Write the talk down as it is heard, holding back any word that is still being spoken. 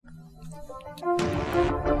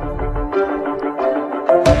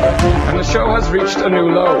and the show has reached a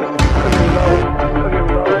new low.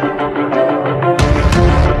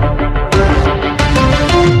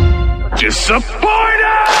 Disappointed!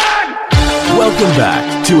 Welcome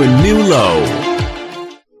back to A New Low.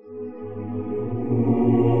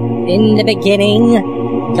 In the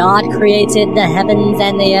beginning, God created the heavens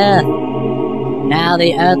and the earth. Now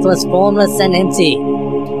the earth was formless and empty.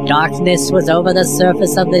 Darkness was over the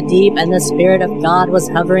surface of the deep, and the Spirit of God was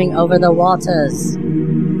hovering over the waters.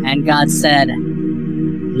 And God said,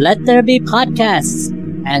 "Let there be podcasts."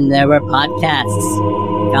 And there were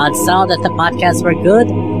podcasts. God saw that the podcasts were good,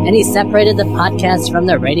 and he separated the podcast from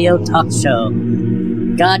the radio talk show.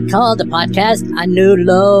 God called the podcast A New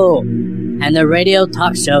Low, and the radio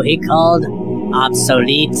talk show he called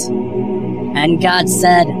Obsolete. And God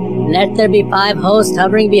said, "Let there be 5 hosts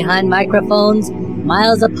hovering behind microphones,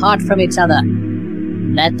 miles apart from each other.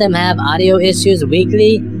 Let them have audio issues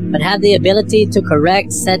weekly, but have the ability to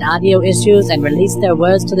correct said audio issues and release their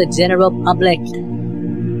words to the general public."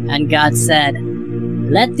 And God said,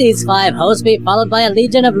 "Let these 5 hosts be followed by a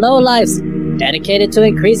legion of lowlifes, dedicated to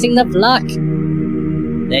increasing the flock."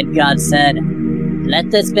 Then God said,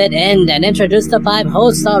 "Let this bit end and introduce the 5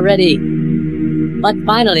 hosts already." But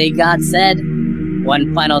finally, God said,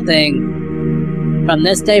 "One final thing. From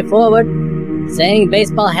this day forward, saying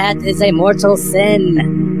baseball hat is a mortal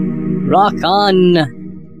sin. Rock on."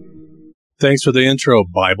 Thanks for the intro,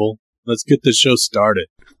 Bible. Let's get this show started.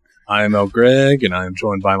 I am El Greg, and I am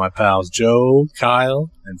joined by my pals Joe, Kyle,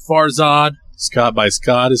 and Farzad. Scott by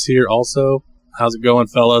Scott is here also. How's it going,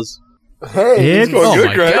 fellas? Hey, it's going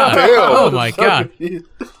good, Greg. Oh my god, that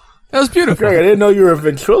was beautiful. Greg, I didn't know you were a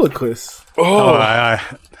ventriloquist. I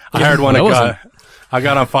hired one of God. I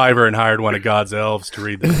got on Fiverr and hired one of God's elves to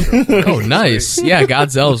read the intro. Oh, nice. Yeah,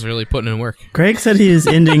 God's elves really putting in work. Greg said he was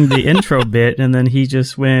ending the intro bit, and then he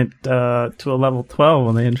just went to a level 12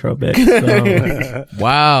 on the intro bit. So.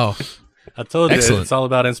 Wow. I told you, Excellent. it's all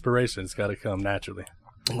about inspiration. It's got to come naturally.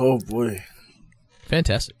 Oh, boy.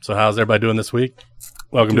 Fantastic. So how's everybody doing this week?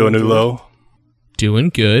 Welcome to A New Low.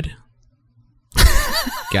 Doing good.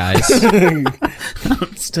 Guys.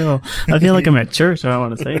 Still, I feel like I'm at church. I don't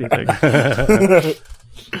want to say anything.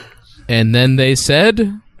 And then they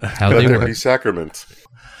said how they were. Happy sacrament.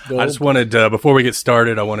 I just wanted, before we get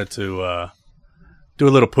started, I wanted to do a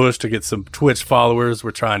little push to get some Twitch followers.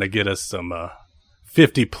 We're trying to get us some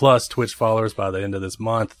 50-plus Twitch followers by the end of this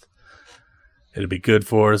month. It'd be good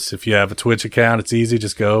for us. If you have a Twitch account, it's easy.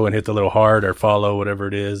 Just go and hit the little heart or follow, whatever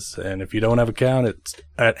it is. And if you don't have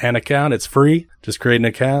an account, it's free. Just create an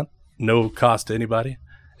account, no cost to anybody.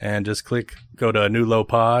 And just go to A New Low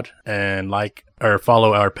Pod and like or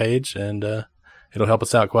follow our page, and it'll help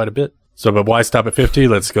us out quite a bit. So, but why stop at 50?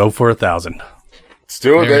 Let's go for 1,000. Let's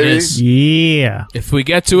do it, There it baby. is. Yeah. If we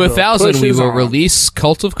get to 1,000, we will release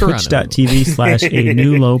Cult of Corona. Twitch.tv/A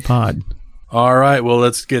New Low Pod. All right, well,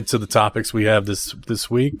 let's get to the topics we have this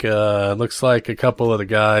week. Looks like a couple of the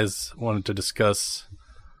guys wanted to discuss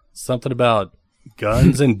something about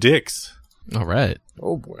guns and dicks. All right.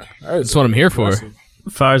 Oh, boy. That's what I'm here for.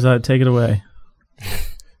 Farzad, take it away.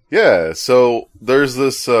 Yeah, so there's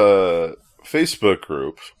this Facebook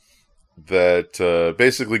group that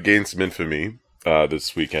basically gained some infamy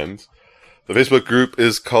this weekend. The Facebook group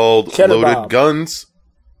is called Cheddar Loaded Bob. Guns.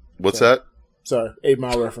 What's that? Sorry, 8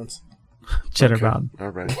 Mile reference. Cheddar Bob. All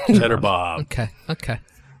right. Cheddar Bob. Okay.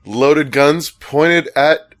 Loaded Guns pointed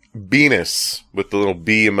at Venus with the little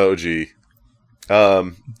B emoji.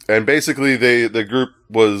 And basically the group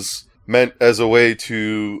was meant as a way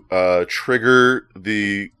to trigger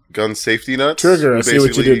the gun safety nuts. Trigger, I see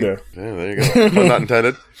what you did there. Yeah, there you go. Well, not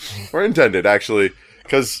intended. Or intended, actually.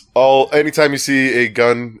 Because anytime you see a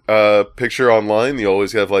gun picture online, you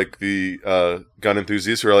always have like the gun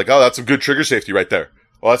enthusiasts who are like, "Oh, that's some good trigger safety right there.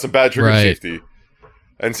 Oh, that's some bad trigger safety."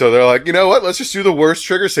 And so they're like, "You know what? Let's just do the worst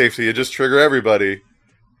trigger safety and just trigger everybody."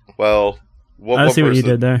 Well, I see what you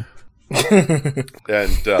did there.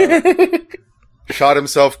 And shot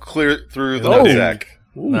himself clear through the nutsack.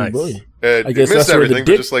 Nice. Boy. And I guess he missed that's where the everything,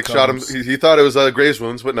 but dick just like shot him. comes. He thought it was Graves'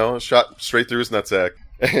 wounds, but no, shot straight through his nutsack.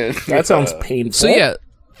 And, That sounds painful. So yeah,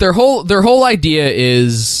 their whole idea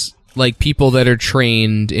is like people that are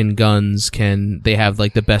trained in guns they have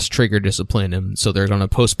like the best trigger discipline, and so they're gonna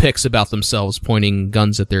post pics about themselves pointing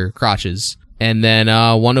guns at their crotches. And then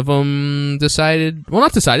one of them not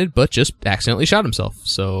decided, but just accidentally shot himself.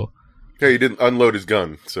 So yeah, he didn't unload his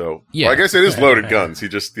gun. So Yeah. well, I guess it is loaded guns. He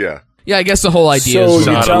just yeah, I guess the whole idea So is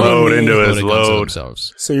you're Shot a telling load me- into his loaded guns on load.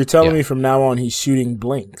 themselves. So you're telling Yeah. me from now on he's shooting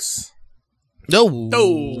blinks. No,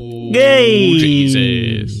 Yay!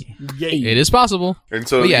 Jesus. Yay. It is possible. And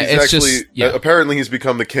so Well, yeah, he's it's actually just- yeah. apparently he's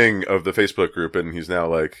become the king of the Facebook group, and he's now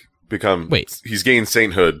like he's gained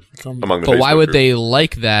sainthood among the But why Facebook would group. they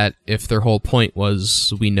like that if their whole point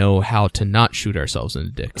was we know how to not shoot ourselves in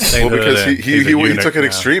the dick? Well, because he took it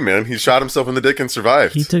extreme, man. He shot himself in the dick and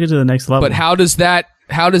survived. He took it to the next level. But how does that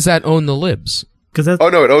own the libs? Because that's Oh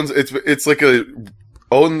no, it's like a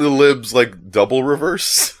own the libs like double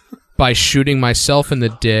reverse. By shooting myself in the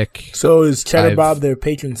dick, So is Cheddar I've- Bob their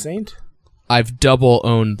patron saint? I've double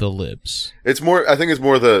owned the libs. It's more. I think it's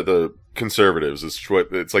more the conservatives.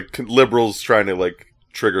 It's like liberals trying to like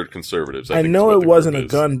trigger conservatives. I think know is what it the wasn't a group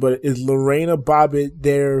is. gun, but is Lorena Bobbitt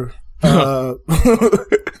their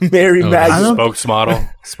Mary Oh, Magdalene?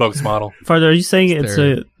 Spokesmodel. Farther, are you saying it's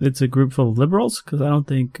They're- a group full of liberals? Because I don't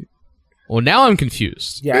think. Well, now I'm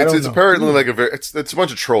confused. Yeah, I don't It's know. apparently like it's a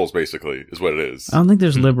bunch of trolls, basically, is what it is. I don't think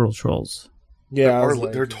there's liberal trolls. Yeah, I was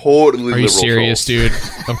They're like, totally Are you liberal serious, trolls.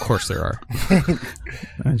 dude? Of course there are.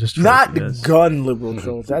 I just not this. gun liberal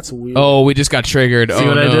trolls. That's weird. Oh, we just got triggered. See oh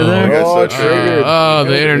what I no. did there? You guys Oh, so triggered. triggered.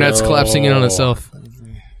 The internet's collapsing in on itself.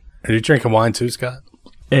 Are you drinking wine too, Scott?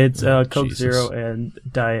 It's Coke Jesus. Zero and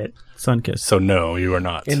Diet Sunkiss. So no, you are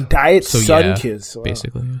not. And Diet So Sunkiss. Wow.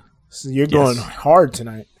 basically. So you're going hard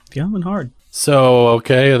tonight. Going hard. So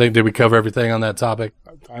okay, I think did we cover everything on that topic?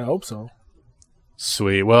 I hope so.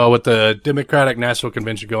 Sweet. Well, with the Democratic National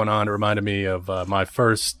Convention going on, it reminded me of my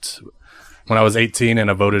first, when I was 18 and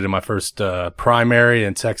I voted in my first primary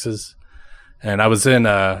in Texas. And I was in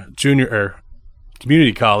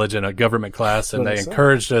community college in a government class, and they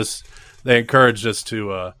encouraged us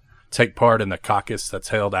to take part in the caucus that's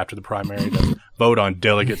held after the primary to vote on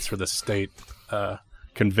delegates for the state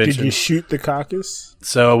convention. Did you shoot the caucus?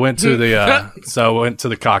 So I went to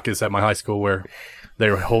the caucus at my high school where they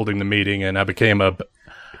were holding the meeting, and I became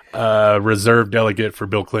a reserve delegate for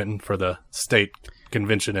Bill Clinton for the state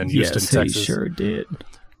convention in Houston, yes, Texas. he sure did.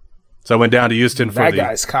 So I went down to Houston That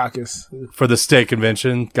guy's caucus. for the state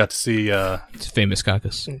convention. Got to see It's a famous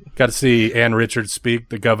caucus. Ann Richards speak,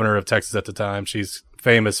 the governor of Texas at the time. She's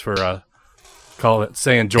famous for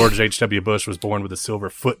saying George H.W. Bush was born with a silver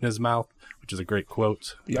foot in his mouth, which is a great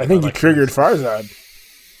quote. I think you triggered Farzad.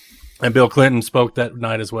 And Bill Clinton spoke that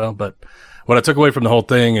night as well. But what I took away from the whole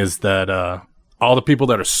thing is that all the people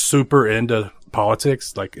that are super into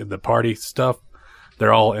politics, like the party stuff,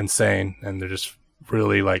 they're all insane, and they're just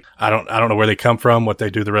really like I don't know where they come from, what they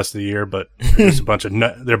do the rest of the year, but they're just a bunch of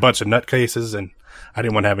nutcases, and I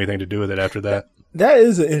didn't want to have anything to do with it after that. That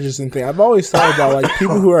is an interesting thing. I've always thought about like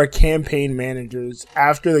people who are campaign managers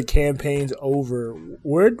after the campaign's over.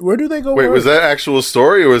 Where do they go? Wait, work? was that actual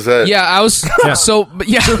story or was that? Yeah, I was. So, but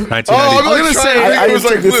yeah. 1990. Oh, I'm I was gonna trying say- to think. I It was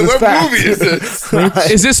didn't like, think this is what fact. movie is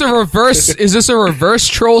this? Is this a reverse? Is this a reverse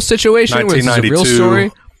troll situation? Where this is a real 1992.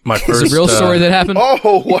 story? My Is first it a real story that happened?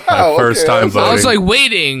 Oh wow! My first time that's- I was voting. like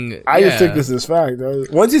waiting. I just think this is fact.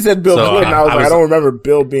 Once he said Bill So, Clinton, I was I like, was- I don't remember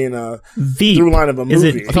Bill being a Veep. through line of a Is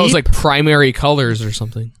it movie. I thought it was like primary colors or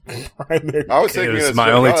something. I was It thinking was that's my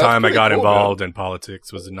like, only oh, that's time I pretty got cool, involved in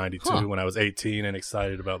politics was in '92 Huh. when I was 18 and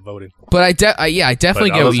excited about voting. But I definitely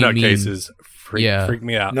But get all what those you mean. nutcases Yeah. freaked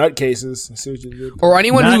me out. Nutcases. I see what you did. Or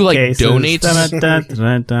anyone who like Nutcases. donates. Dun, dun,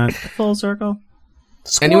 dun, dun. Full circle.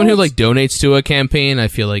 Anyone who Squirrels? like donates to a campaign, I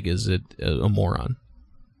feel like is a moron.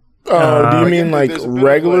 do you Like, mean like there's a bit of,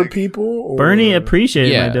 regular like- people? Or? Bernie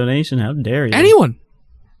appreciated Yeah. my donation. How dare you? Anyone,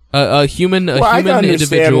 a human Well, I can human understand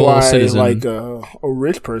individual why citizen. like a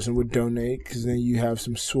rich person would donate because then you have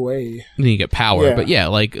some sway. then you get power. Yeah. But yeah,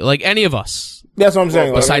 like any of us. That's what I'm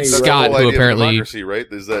saying. Well, like, besides any- that's Scott, the whole who idea of apparently- democracy, right?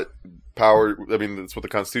 Is that power? I mean, that's what the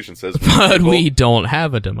Constitution says. But people. we don't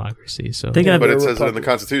have a democracy, so I think But I've, it says it in the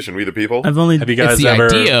Constitution. We the people. I've only Have you it's guys the ever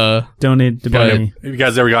idea. donated to But- Bernie. have you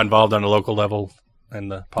guys ever got involved on a local level in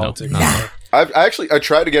the politics? No. I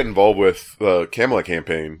tried to get involved with the Kamala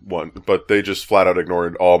campaign one, but they just flat out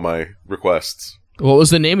ignored all my requests. What was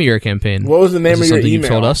the name of your campaign? What was the name Is it of your something email? you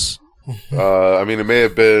told us? I mean, it may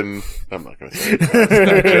have been. I'm not going to say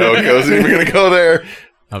it. I wasn't even going to go there.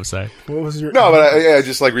 I'm sorry. What was your? No, but I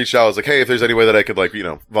just like reached out. I was like, hey, if there's any way that I could like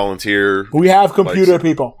volunteer. We have computer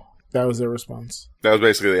people. That was their response. That was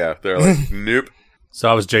basically They're like, nope. So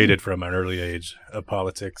I was jaded from an early age of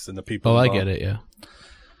politics and the people. Oh, I involved. get it. Yeah.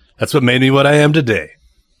 That's what made me what I am today,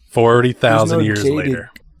 40,000 There's no years jaded. later.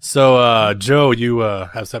 So, Joe, you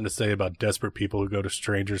have something to say about desperate people who go to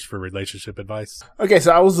strangers for relationship advice? Okay,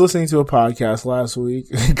 so I was listening to a podcast last week.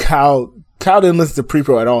 Kyle didn't listen to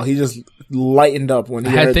pre-pro at all. He just lightened up when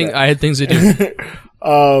he heard that. I had things to do.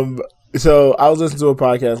 So I was listening to a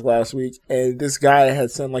podcast last week, and this guy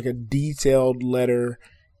had sent like a detailed letter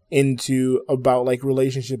about like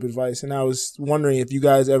relationship advice, and I was wondering if you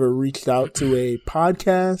guys ever reached out to a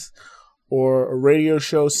podcast or a radio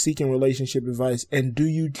show seeking relationship advice? And do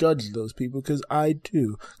you judge those people? Because I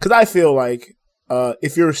do. Because I feel like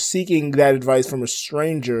if you're seeking that advice from a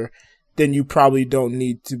stranger, then you probably don't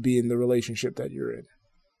need to be in the relationship that you're in.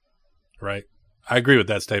 Right. I agree with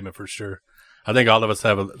that statement for sure. I think all of us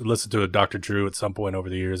have listened to a Dr. Drew at some point over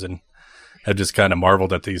the years and have just kind of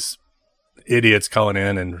marveled at these idiots calling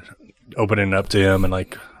in and opening up to him and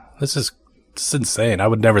like, this is insane. I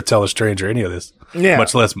would never tell a stranger any of this. Yeah.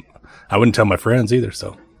 Much less, I wouldn't tell my friends either.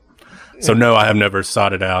 So no, I have never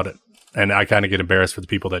sought it out, and I kind of get embarrassed for the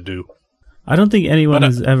people that do. I don't think anyone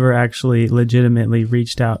has ever actually legitimately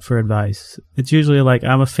reached out for advice. It's usually like,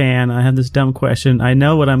 I'm a fan, I have this dumb question, I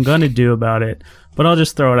know what I'm going to do about it, but I'll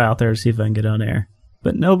just throw it out there to see if I can get on air.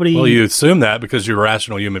 But nobody... Well, you assume that because you're a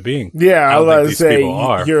rational human being. Yeah, I was about to say,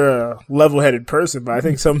 are. You're a level-headed person, but I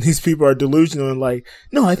think some of these people are delusional and like,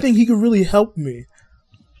 no, I think he could really help me.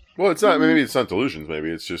 Well, it's not. Maybe it's not delusions. Maybe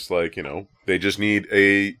it's just like, they just need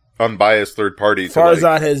a unbiased third party.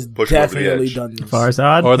 Farzad has push them over the definitely edge. done this.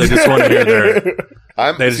 Farzad? Or they just want to hear their...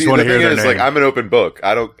 They just want to hear their name. Like, I'm an open book.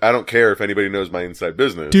 I don't care if anybody knows my inside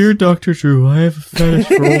business. Dear Dr. Drew, I have a fetish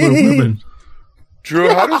for older women.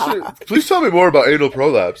 Drew, please tell me more about anal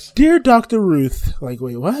prolapse. Dear Dr. Ruth. Like,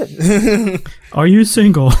 wait, what? Are you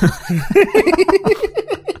single?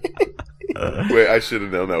 Wait, I should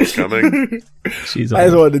have known that was coming. I just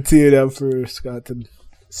wanted to tee it up for Scott to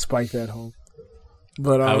spike that home.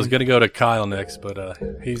 But I was going to go to Kyle next, but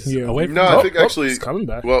he's away from I think actually... he's coming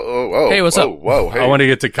back. Hey, what's up? Whoa, hey. I want to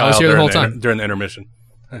get to Kyle here the whole time. during the intermission.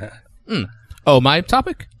 Oh, my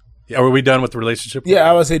topic? Yeah, are we done with the relationship? Yeah,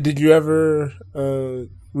 I would say, did you ever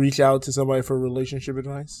reach out to somebody for relationship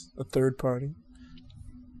advice? A third party?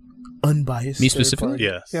 Unbiased? Me specifically? Party?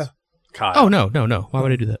 Yes. Yeah. Kyle. Oh, no. Why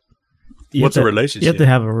would I do that? What's a relationship? You have to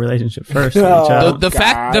have a relationship first. The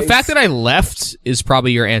fact that I left is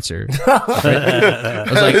probably your answer. I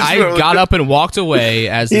was like, I got up and walked away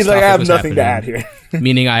as this he's like, I have was nothing to add happening, here.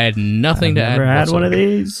 meaning I had nothing to add. Never had whatsoever. one of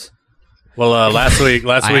these. Well, last week,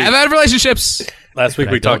 I have had relationships. last week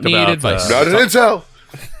but we I don't talked need about advice. Not an intel.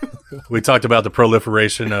 we talked about the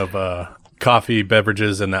proliferation of coffee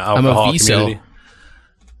beverages in the alcohol V-cell. community.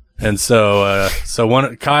 And so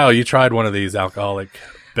Kyle, you tried one of these alcoholic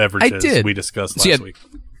beverages I did. we discussed So, last week.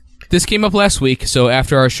 This came up last week, so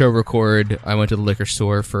after our show record, I went to the liquor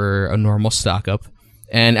store for a normal stock up,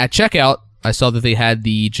 and at checkout, I saw that they had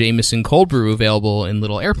the Jameson cold brew available in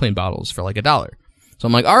little airplane bottles for like $1. So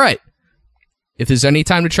I'm like, all right, if there's any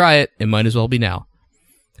time to try it, it might as well be now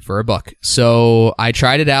for $1. So I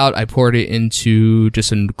tried it out. I poured it into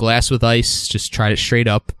just a glass with ice, just tried it straight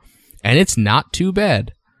up, and it's not too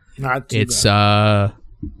bad. Not too It's bad.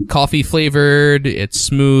 Coffee flavored. It's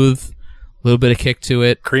smooth. A little bit of kick to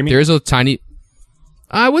it. Creamy? There's a tiny...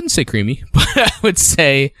 I wouldn't say creamy, but I would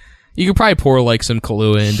say you could probably pour like some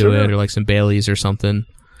Kahlua into it or like some Baileys or something.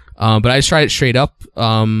 But I just tried it straight up.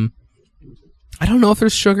 I don't know if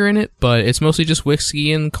there's sugar in it, but it's mostly just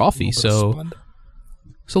whiskey and coffee. So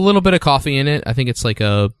it's a little bit of coffee in it. I think it's like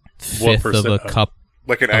a fifth of a cup.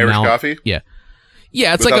 Like an Irish coffee? Yeah.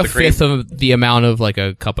 Yeah, it's Without like a the cream? fifth of the amount of like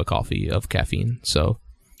a cup of coffee of caffeine. So,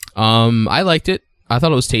 I liked it. I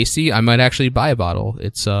thought it was tasty. I might actually buy a bottle.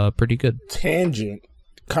 It's pretty good. Tangent.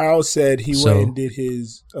 Kyle said he went and did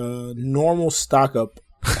his normal stock up.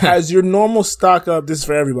 Has your normal stock up, this is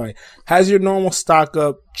for everybody, has your normal stock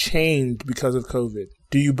up changed because of COVID?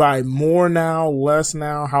 Do you buy more now, less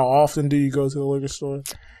now? How often do you go to the liquor store?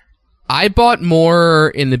 I bought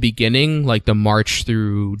more in the beginning, like the March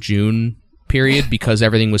through June period, because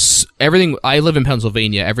everything. I live in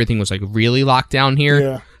Pennsylvania. Everything was like really locked down here.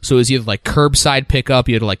 Yeah. So it was either like curbside pickup,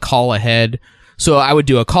 you had to like call ahead. So I would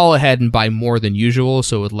do a call ahead and buy more than usual,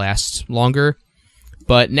 so it would last longer.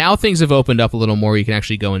 But now things have opened up a little more. You can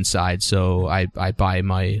actually go inside, so I buy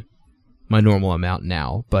my normal amount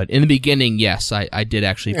now. But in the beginning, yes, I did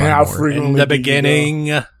actually buy more. Frequently In the beginning.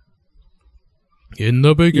 In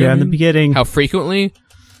the beginning. Yeah, in the beginning. How frequently?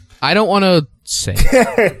 I don't want to say.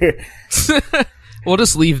 We'll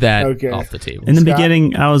just leave that off the table. In the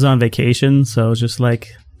beginning, I was on vacation, so it was just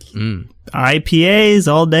like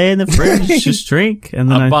IPAs all day in the fridge, just drink.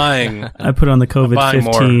 And then I put on the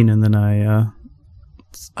COVID-15, and then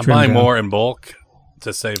I'm buying more in bulk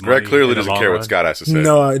to save money. Greg clearly doesn't care what Scott has to say.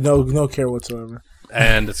 No care whatsoever.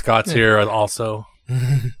 And Scott's here also.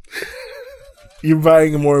 You're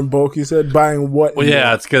buying more in bulk, you said? Buying what? Well,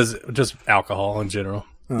 yeah, it's because just alcohol in general.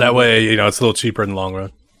 That way, it's a little cheaper in the long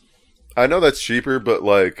run. I know that's cheaper, but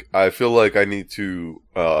like I feel like I need to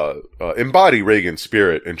embody Reagan's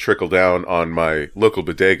spirit and trickle down on my local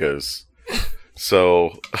bodegas.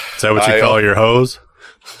 So is that what you call your hose?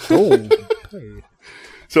 Oh, hey.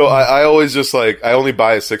 So I always just like, I only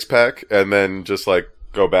buy a 6-pack and then just like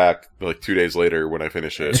go back like 2 days later when I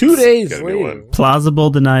finish it. 2 days Get a new later. one.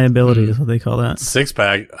 Plausible deniability is what they call that.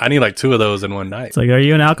 6-pack. I need like 2 of those in one night. It's like, are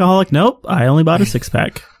you an alcoholic? Nope. I only bought a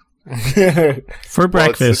 6-pack for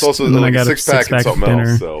breakfast. It's also and then like I got a 6-pack and for something dinner.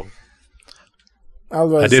 else. So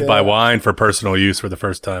I did buy wine for personal use for the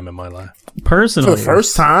first time in my life. Personally, for the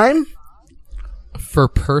first time. For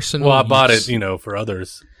personal Well, I bought use. it, for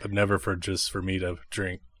others, but never for me to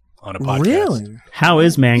drink on a podcast. Really? How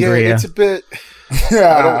is Mangria? yeah, it's a bit.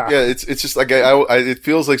 It's just like it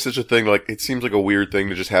feels like such a thing. Like it seems like a weird thing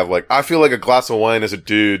to just have. Like I feel like a glass of wine as a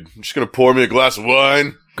dude. I'm just gonna pour me a glass of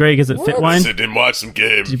wine. Greg, is it fit wine? Sit and watch some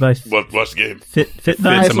game. Did you buy watch the game. fit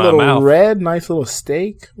Nice in my little mouth. red, nice little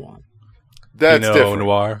steak. Come on, That's Pinot different.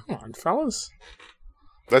 Noir. come on, fellas.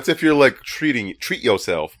 That's if you're like treat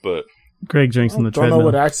yourself. But Greg drinks on the Don't know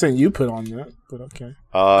what treadmill. accent you put on that, but okay.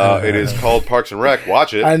 it is called Parks and Rec.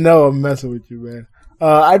 Watch it. I know I'm messing with you, man.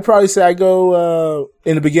 I'd probably say I go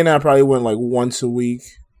in the beginning. I probably went like once a week,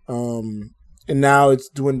 and now it's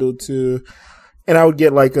dwindled to, and I would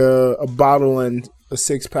get like a bottle and a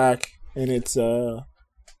 6-pack, and it's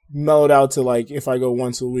mellowed out to like if I go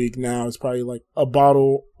once a week now, it's probably like a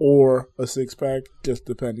bottle or a 6-pack, just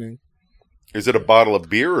depending. Is it a bottle of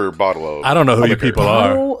beer or a bottle of? I don't know who you liquor? people are.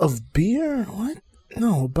 Bottle of beer? What?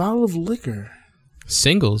 No, a bottle of liquor.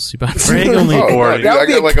 Singles. You buy Greg only Oh, 40. dude, That would I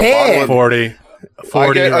be get a like a can. bottle of 40.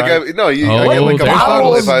 40, I right? get like a Oh, bottle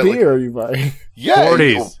Bottle if of I like, beer you buy. yeah,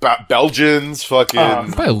 40s. Belgians, fucking.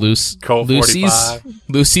 You buy Colt Lucy's 45.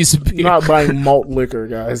 Lucy's beer. You're not buying malt liquor,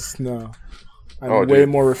 guys. No. I'm Oh, way dude.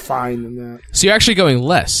 more refined than that. So you're actually going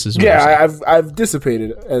less. Is what you're saying. Yeah, I've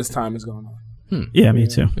dissipated as time has gone on. Yeah, me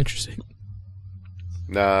too. Interesting.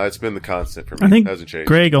 Nah, it's been the constant for me. I think Hasn't changed.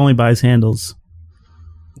 Greg only buys handles,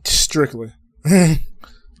 Strictly. I'll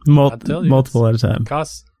tell you, multiple at a time.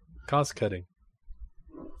 Cost cutting.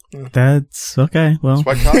 That's okay. Well,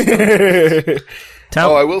 That's why Costco-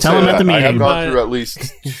 tell, I will tell say him at that the I have meeting. gone through at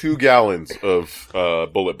least 2 gallons of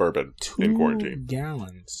bullet bourbon in 2 quarantine.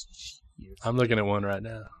 gallons. I'm looking at one right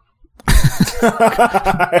now.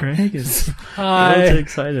 Greg is a little too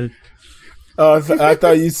excited. Oh, I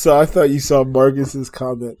thought you saw Marcus's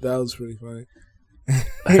comment. That was pretty funny.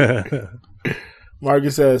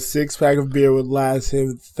 Marcus said a 6-pack of beer would last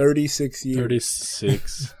him 36 years.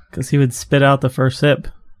 36. Because he would spit out the first sip.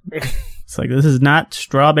 It's like, this is not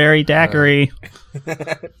strawberry daiquiri.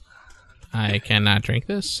 I cannot drink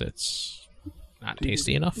this. It's not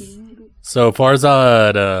tasty enough. So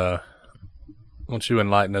Farzad, why don't you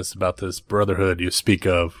enlighten us about this brotherhood you speak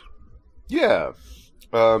of? Yeah.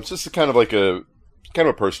 It's just kind of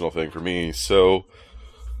a personal thing for me. So,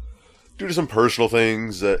 due to some personal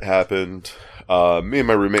things that happened, me and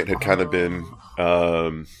my roommate had kind of been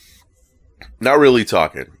not really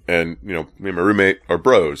talking. And, me and my roommate are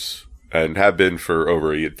bros and have been for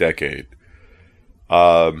over a decade.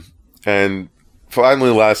 And finally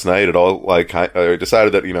last night, it all, I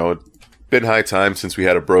decided that, it'd been high time since we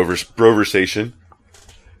had a broversation.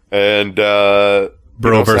 And, Bro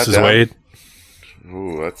sat versus down. Wade.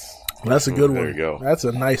 Ooh, That's a good one. There you go. That's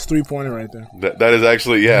a nice 3-pointer right there. That is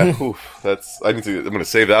actually, yeah. Oof, I'm going to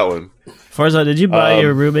save that one. Farzad, did you buy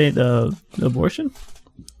your roommate abortion?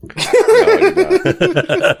 No, I did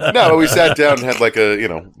not. No, we sat down and had like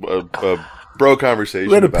a bro conversation.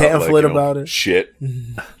 We had a about, pamphlet about it. Shit.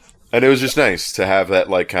 And it was just nice to have that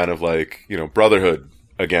brotherhood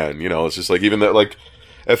again. It's just like, even that,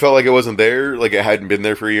 it felt like it wasn't there, like it hadn't been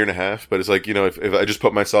there for a year and a half, but it's like, if I just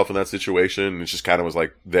put myself in that situation, it just kind of was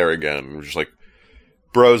like there again. We're just like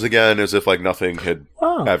bros again, as if like nothing had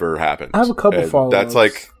ever happened. I have a couple And follow-ups. that's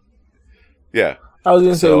like, yeah. I was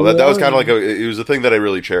going to say, So that was kind of like it was a thing that I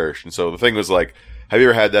really cherished. And so the thing was like, have you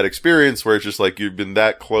ever had that experience where it's just like you've been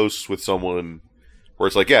that close with someone where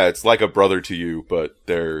it's like, yeah, it's like a brother to you, but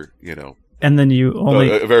they're, And then you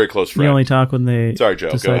only a very close friend. you only talk when they Sorry, Joe,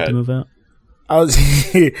 go decide ahead. to move out. I was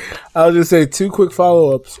just say 2 quick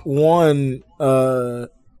follow-ups. One, are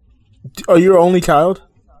you your only child?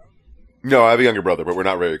 No, I have a younger brother, but we're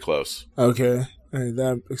not very close. Okay. All right,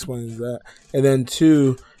 that explains that. And then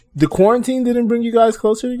 2, the quarantine didn't bring you guys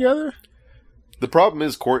closer together? The problem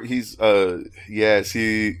is, he's,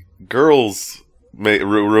 girls may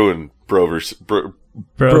ruin bro-ships.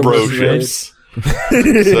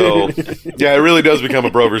 So, yeah, it really does become a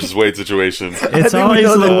bro versus Wade situation. It's always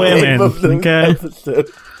the women, okay?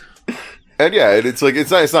 And yeah, it's like,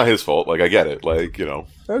 it's not his fault. Like, I get it. Like,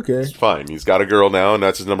 Okay. it's fine. He's got a girl now, and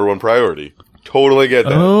that's his number 1 priority. Totally get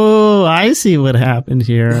that. Oh, I see what happened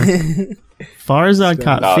here. Farzad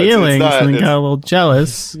caught No, it's feelings not- and it's- got a little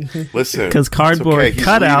jealous Listen, because cardboard it's okay. He's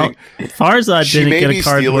cutout. leaving. Farzad She didn't may get be a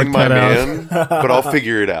cardboard stealing my cutout. man, but I'll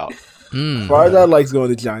figure it out. Farzad likes going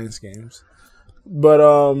to Giants games. But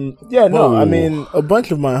yeah, no, I mean, a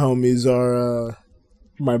bunch of my homies are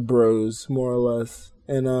my bros, more or less,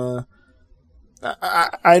 and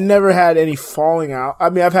I never had any falling out. I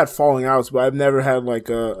mean, I've had falling outs, but I've never had like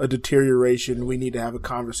a deterioration. We need to have a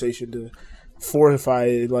conversation to fortify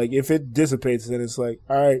it. Like if it dissipates, then it's like,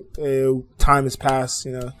 all right, time has passed.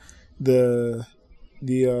 You know, the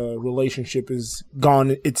relationship is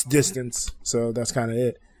gone its distance, so that's kind of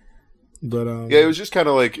it. But Yeah, it was just kind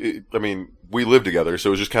of like, I mean, we lived together, so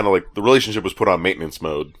it was just kind of like the relationship was put on maintenance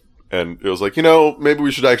mode. And it was like, maybe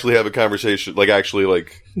we should actually have a conversation, like actually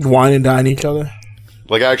wine and dine each other,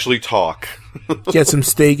 like actually talk. get some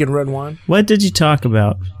steak and red wine. What did you talk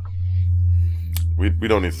about? We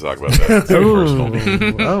don't need to talk about that. It's too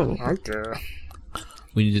personal. Oh, Okay.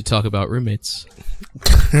 We need to talk about roommates.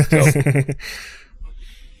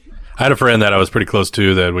 I had a friend that I was pretty close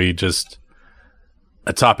to that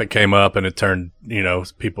a topic came up and it turned,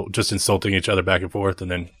 people just insulting each other back and forth and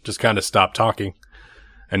then just kind of stopped talking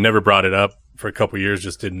and never brought it up for a couple of years,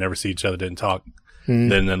 just didn't never see each other, didn't talk.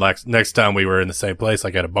 Then the next time we were in the same place,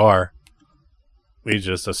 like at a bar, a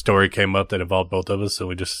story came up that involved both of us. So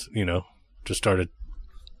we just started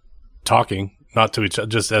talking, not to each other,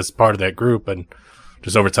 just as part of that group. And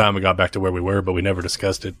just over time, we got back to where we were, but we never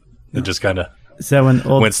discussed it. It just kind of so when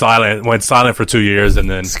went silent for 2 years and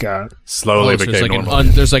then Scott. slowly So became there's normal.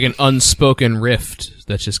 there's like an unspoken rift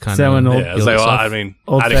that's just kind So when of. old- Yeah, it's like, well, I mean,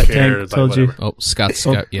 I didn't Fat care. Tank It's like, told you. whatever. Oh, Scott's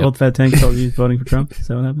got. Yeah. Old Fat Tank told you he's voting for Trump. Is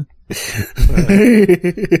that what happened?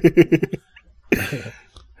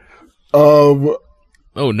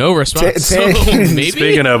 Oh, no response. So maybe.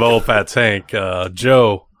 Speaking of old fat tank,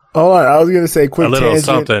 Joe, Hold on, I was gonna say quick a little tangent.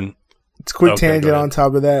 something. It's quick Okay, go tangent ahead. on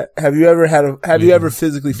top of that. Have you ever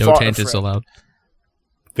physically No fought tangents a friend? allowed.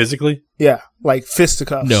 Physically Yeah, like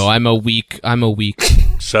fisticuffs. No, I'm a weak.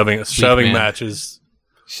 shoving man. matches.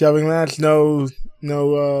 Shoving match. No.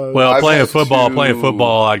 Well, I've playing had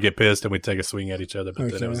football, I'd get pissed and we'd take a swing at each other. But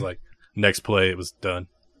then Okay. it was like next play, it was done.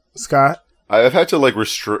 Scott. I've had to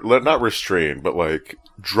not restrain, but like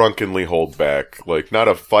drunkenly hold back, like not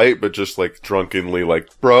a fight, but just like drunkenly, like,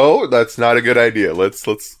 bro, that's not a good idea. Let's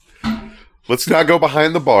not go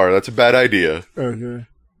behind the bar. That's a bad idea. Okay.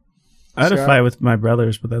 I had a Scott? fight with my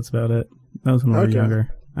brothers, but that's about it. That was when we were Okay. younger.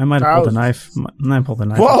 I might have pulled a knife. I pulled a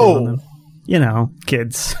knife. Whoa! on them. You know,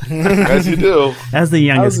 kids. As you do. As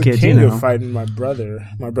the I was youngest a kid, king you know. of fighting my brother.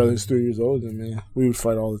 My brother's 3 years older than me. We would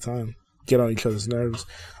fight all the time. Get on each other's nerves.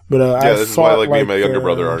 But Yeah, this is why like me and my younger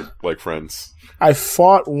brother aren't like friends. I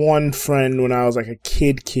fought one friend when I was like a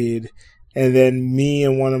kid, and then me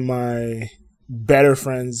and one of my better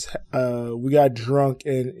friends, we got drunk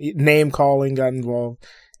and name calling got involved,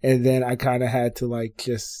 and then I kind of had to like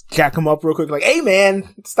just jack him up real quick, like, "Hey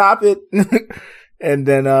man, stop it!" And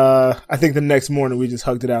then I think the next morning we just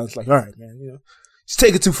hugged it out. It's like, all right, man, just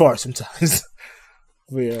take it too far sometimes.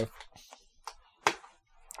 But yeah.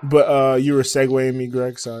 But you were segueing me,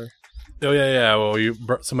 Greg. Sorry. Oh yeah.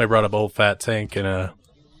 Well, somebody brought up old fat tank, and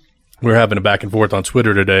we were having a back and forth on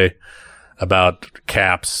Twitter today about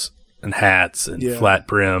caps and hats and flat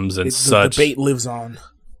brims and such. The debate lives on.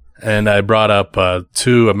 And I brought up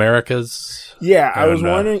Two Americas. Yeah, I was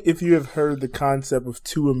And, wondering if you have heard the concept of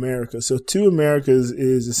Two Americas. So Two Americas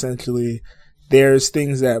is essentially there's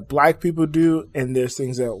things that black people do and there's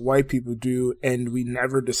things that white people do and we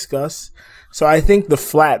never discuss. So I think the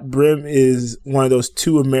flat brim is one of those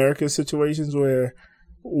Two Americas situations where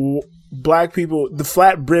black people, the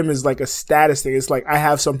flat brim is like a status thing. It's like I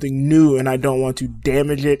have something new and I don't want to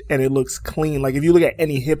damage it and it looks clean. Like if you look at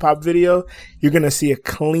any hip hop video, you're going to see a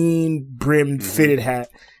clean brimmed fitted hat.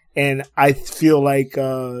 And I feel like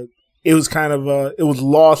it was kind of it was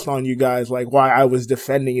lost on you guys, like why I was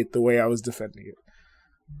defending it the way I was defending it.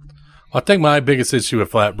 I think my biggest issue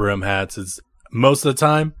with flat brim hats is most of the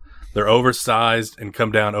time they're oversized and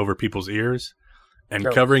come down over people's ears, and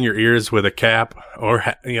covering your ears with a cap or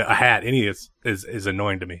a hat, is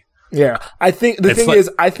annoying to me. Yeah, I think the thing like- is,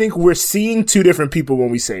 I think we're seeing two different people when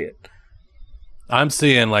we say it. I'm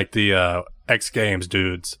seeing like the X Games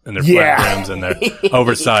dudes and their Yeah. flat brims and their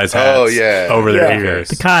oversized hats Oh, yeah. over their Yeah. ears.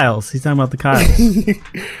 The Kyles. He's talking about the Kyles.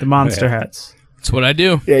 The monster hats. That's what I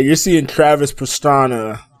do. Yeah, you're seeing Travis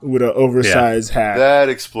Pastrana with an oversized hat, That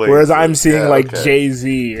explains. whereas it. I'm seeing Yeah, like okay.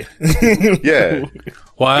 Jay-Z. Yeah.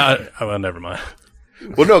 Well, never mind.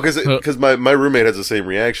 Well, no, because my roommate has the same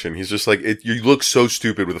reaction. He's just like, you look so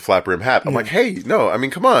stupid with a flat brim hat. I'm like, hey, no, I mean,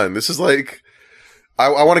 come on. This is like,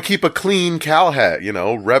 I want to keep a clean cowl hat, you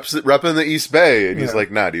know, repping the East Bay. And he's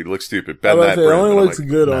like, nah, dude, it looks stupid. Bend that It brim. only And I'm looks like,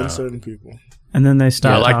 good on certain people. And then they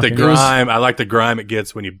stop. I like the talking. grime. I like the grime it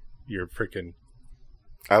gets when you're freaking.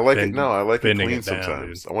 I like it. No, I like it bending clean it down,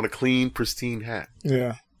 sometimes. dude. I want a clean, pristine hat.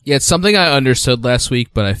 Yeah. Yeah, it's something I understood last week,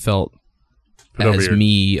 but I felt Put over as your-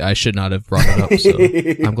 me, I should not have brought it up.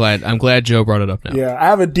 So I'm glad Joe brought it up now. Yeah, I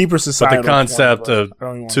have a deeper But societal the concept point, of but I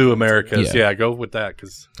don't even two wanna- Americas, Yeah. yeah, go with that.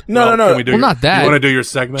 Cause, No. Can we do Well, not that. You want to do your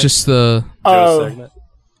segment? Just the Oh. Joe's segment?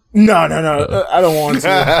 No. I don't want to.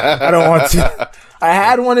 I don't want to. I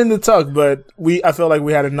had one in the tuck, but I felt like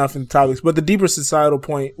we had enough in the topics. But the deeper societal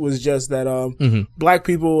point was just that black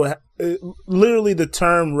people, literally the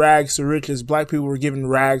term rags to riches, black people were given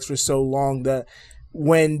rags for so long that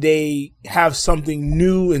when they have something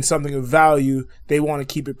new and something of value, they want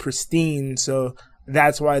to keep it pristine. So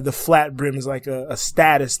that's why the flat brim is like a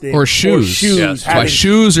status thing. or shoes. Yeah, that's why Having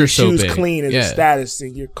shoes are so shoes big. clean is yeah. a status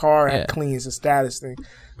thing. Your car Yeah. clean is a status thing.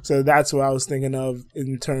 So that's what I was thinking of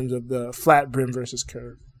in terms of the flat brim versus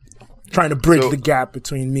curve. Trying to bridge the gap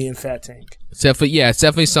between me and Fat Tank. It's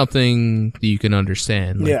definitely something that you can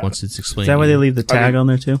understand. Like Yeah. once it's explained. Is that why they leave the tag on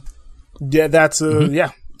there too? Yeah, that's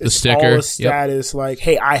yeah. It's sticker, all a yep. status like,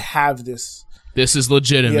 hey, I have this. This is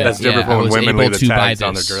legitimate. Yeah. That's different I from when was women able leave the to buy tags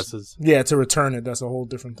on their this. dresses. Yeah, to return it, that's a whole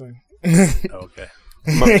different thing. Okay.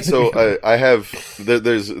 So I have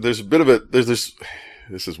there's a bit of a there's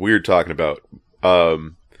this is weird talking about.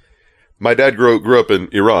 My dad grew up in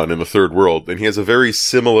Iran in the third world, and he has a very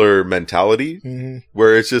similar mentality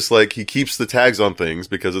where it's just like he keeps the tags on things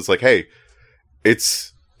because it's like, hey,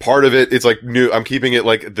 it's part of it. It's like new. I'm keeping it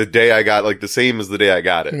like the day I got, like the same as the day I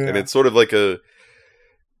got it, Yeah. and it's sort of like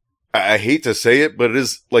I hate to say it, but it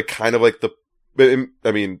is like kind of like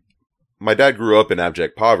I mean, my dad grew up in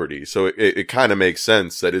abject poverty, so it kind of makes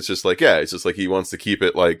sense that it's just like, yeah, it's just like he wants to keep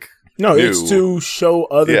it like. No, new. it's to show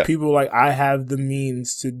other Yeah. people like I have the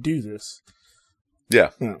means to do this.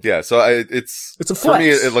 Yeah. So it's It's a for me.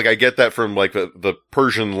 flex. Like I get that from like the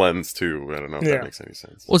Persian lens too. I don't know if Yeah. that makes any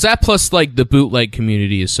sense. Well, is that plus like the bootleg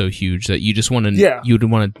community is so huge that you just want to you'd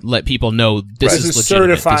want to let people know this Right. is This is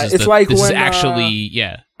legitimate. certified. This is It's like this is when, actually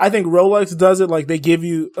yeah. I think Rolex does it. Like they give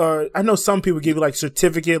you, I know some people give you like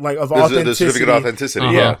certificate like of There's authenticity. the certificate of authenticity.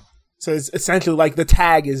 Uh-huh. Yeah. So it's essentially like the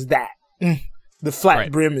tag is that. The flat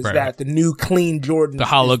Right, brim is right. that. The new clean Jordan. The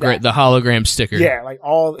hologram sticker. Yeah, like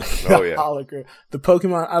all Oh, yeah. hologram. The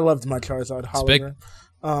Pokemon. I loved my Charizard big.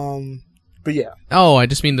 hologram. But yeah, Oh, I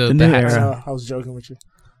just mean the new hats. era. I was joking with you.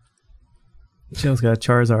 Joe's got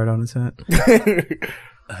Charizard on his hat.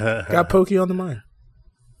 Got Pokey on the mind.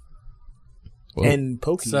 Whoa. And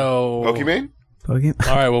Pokey. So, Pokemon? Pokemon.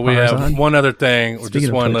 all right. Well, we have Charizard. one other thing, or Speaking just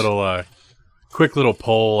of one Twitch. little quick little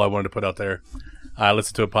poll I wanted to put out there. I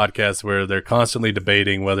listened to a podcast where they're constantly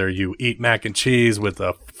debating whether you eat mac and cheese with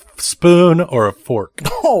a spoon or a fork.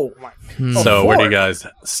 Oh my! So, where do you fork? guys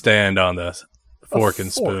stand on the fork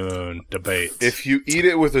and fork. spoon debate? If you eat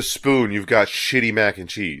it with a spoon, you've got shitty mac and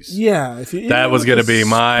cheese. Yeah, if you eat That it was with going a to be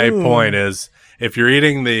my spoon- point is if you're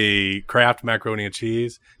eating the Kraft macaroni and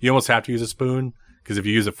cheese, you almost have to use a spoon because if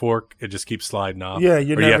you use a fork, it just keeps sliding off. Yeah,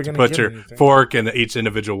 you're or you never have to gonna put get your anything. fork in each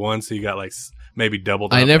individual one, so you got like maybe double.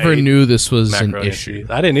 I never knew this was an macaroni and issue. cheese.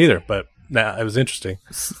 I didn't either, but nah, it was interesting.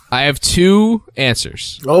 I have two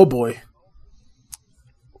answers. Oh boy!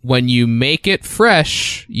 When you make it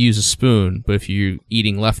fresh, use a spoon, but if you're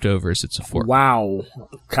eating leftovers, it's a fork. Wow,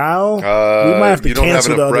 Kyle, we might have to you don't have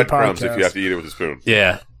cancel the enough other breadcrumbs podcast. if you have to eat it with a spoon.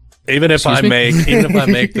 Yeah, even if Excuse me? even if I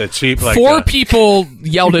make the cheap like Four people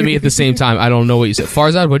yelled at me at the same time. I don't know what you said.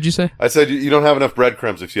 Farzad, what'd you say? I said you don't have enough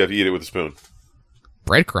breadcrumbs if you have to eat it with a spoon.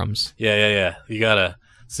 Breadcrumbs. yeah. You gotta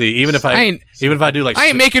see even if I I ain't- even if I do like I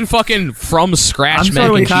ain't making fucking from scratch I'm mac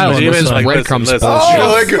sorry, and Kyle, cheese. even This is like, breadcrumbs listen, bullshit.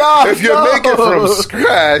 Oh, like, stop, if you make it from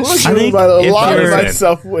scratch, Look I at think by the if line you're-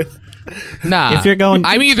 myself with. Nah. If you're going-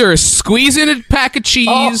 I'm either squeezing a pack of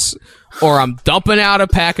cheese or I'm dumping out a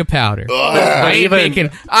pack of powder. I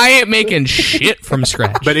ain't making shit from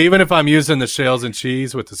scratch. But even if I'm using the shells and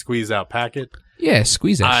cheese with the squeeze out packet, yeah,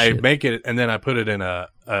 squeeze that I shit. make it and then I put it in a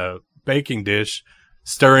baking dish,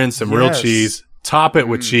 stir in some real Yes. cheese, top it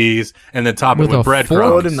with cheese, and then top With it a with Throw it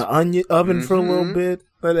breadcrumbs. in the onion oven for a little bit.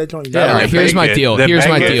 Let that joint Yeah, all right, here's bake my it, deal. then Here's bake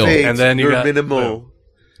my it, deal. And then you you're got minimal.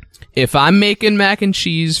 If I'm making mac and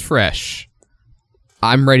cheese fresh,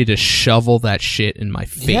 I'm ready to shovel that shit in my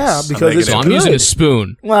face. Yeah, because it's so I'm good. using a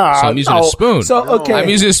spoon. Wow, So I'm using a no. spoon. So okay, I'm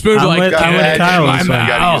using a spoon to I'm like with- get I'm with it Kyle in on my this one. You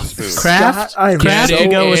gotta mouth. use a spoon. Craft I'm Get to it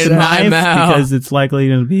go with in a my knife mouth. because it's likely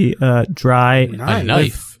going to be dry. A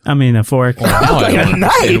knife. I mean, a fork. Now I don't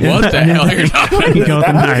understand what the hell you're talking You go with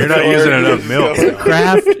a knife. You're not using enough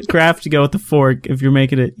milk. Craft to go with the fork. If you're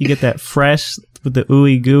making it, you get that fresh with the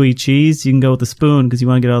ooey gooey cheese, you can go with the spoon because you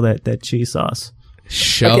want to get all that cheese sauce.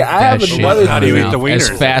 Shove Okay, I have that shit another in How do you your eat the mouth as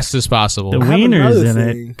wieners? fast as possible. The have wieners another in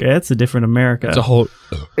thing. it. That's a different America. It's a whole.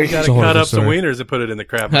 You gotta a horrible cut up some story. wieners and put it in the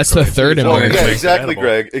crab. That's the third Oh, American. yeah, Makes exactly,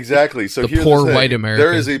 Greg. Exactly. So The here's poor the thing. white American.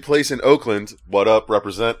 There is a place in Oakland. What up?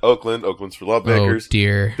 Represent Oakland. Oakland's for love Oh makers.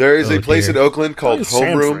 dear. There is Oh, a place dear. in Oakland called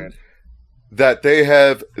San Homeroom Fran. that they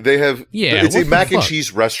have. Yeah, it's a what the mac and fuck?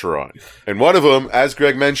 cheese restaurant, and one of them, as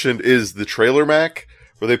Greg mentioned, is the Trailer Mac,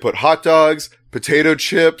 where they put hot dogs, potato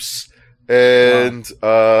chips, and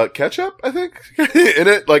ketchup. I think in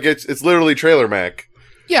it. Like it's literally Trailer Mac.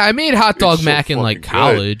 Yeah, I made hot dog It's so mac in like fucking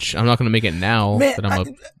college. I'm not going to make it now Man, that I'm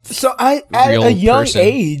a So I, at real a young person.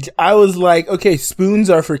 age, I was like, okay, spoons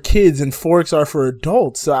are for kids and forks are for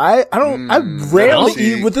adults. So I rarely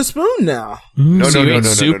see. eat with a spoon now. No, so no, you no, eat no,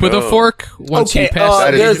 soup no, with a no. fork once Okay, you pass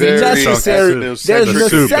That there's is very necessary- that's there's no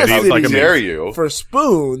soup that eats like a necessity dare you. for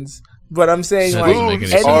spoons, but I'm saying That like doesn't make any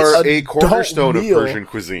Spoons sense. are any a adult cornerstone of meal, Persian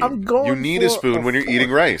cuisine. I'm going You need a for spoon when you're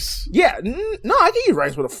eating rice. Yeah, no, I can eat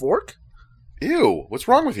rice with a fork. Ew, what's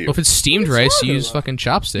wrong with you? Well, if it's steamed What are you rice, talking you use about? fucking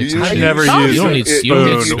chopsticks. You I use- never you use You don't a need If you don't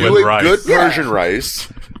need spoon you spoon. with do a rice. good Persian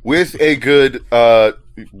rice with a good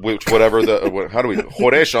whatever the how do we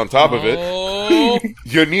horesh on top of it, Oh.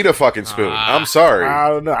 you need a fucking spoon. I'm sorry. I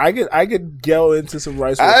don't know. I could go into some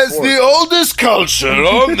rice with As a fork. the oldest culture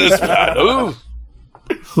on this planet,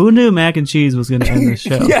 Who knew mac and cheese was going to end this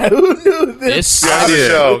show? Yeah, who knew this? This on the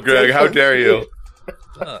show, Greg. How dare you?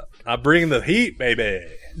 I bring the heat, baby.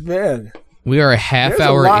 Man, we are a half There's a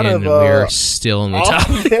hour lot in, of, and we are still in the top.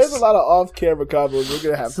 there's a lot of off-camera combos we're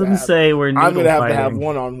gonna have to Some have. say we're I'm noodle gonna have to fighting. have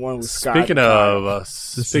one-on-one with Scott. Speaking and Kyle. of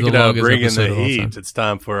is speaking the of longest bringing episode the of all heat, time. it's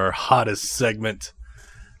time for our hottest segment,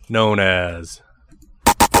 known as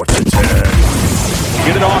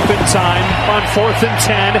Get it off in time on 4th and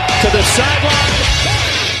 10 to the sideline.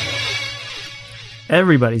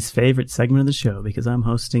 Everybody's favorite segment of the show because I'm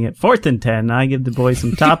hosting it. 4th and 10. I give the boys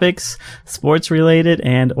some topics, sports related,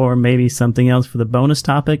 and or maybe something else for the bonus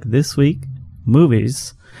topic this week,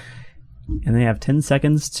 movies. And they have 10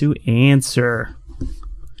 seconds to answer.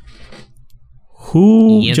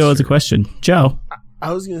 Joe has a question. Joe.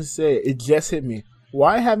 I was gonna say it just hit me.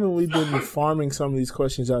 Why haven't we been farming some of these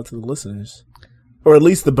questions out to the listeners, or at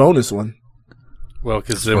least the bonus one? well,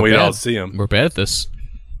 because then We're we bad. all see them. We're bad at this.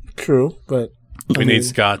 True, but We need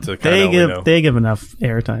Scott to kind of They give enough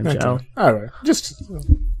airtime, Joe. all right. Just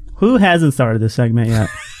Who hasn't started this segment yet?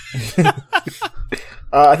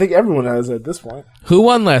 I think everyone has at this point. Who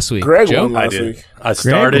won last week? Greg Joe? won I last did. week. I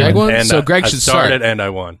started Greg won? and So Greg I should started start. and I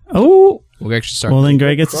won. Oh, Well, Greg should start. well then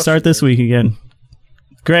Greg gets to start this week again.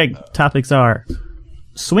 Greg, topics are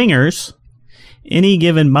Swingers, Any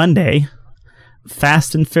Given Monday,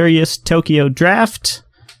 Fast and Furious Tokyo Draft,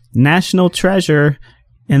 National Treasure,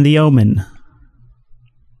 and The Omen.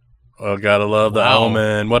 Oh, gotta love the Wow.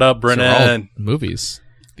 Omen. What up, These are all Brennan? movies.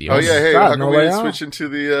 The Oh Omen. yeah, hey, God, how come no we way didn't out. switch into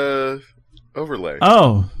the overlay?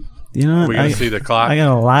 Oh, you know Are what? we gonna see the clock? I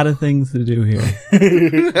got a lot of things to do here.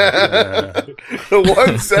 The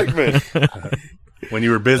one segment. When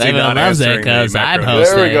you were busy Everyone not loves it answering the 'cause I'd macro-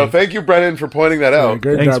 host There we it. go. Thank you, Brennan, for pointing that Yeah, out.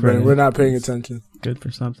 great Thanks, job, Brandon. Brandon. We're not paying attention. Good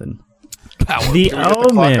for something. Power. The Can we get the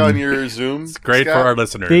clock on Omen. your Zoom? Great Scott? for our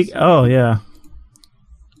listeners. Oh, yeah.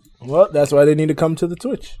 Well, that's why they need to come to the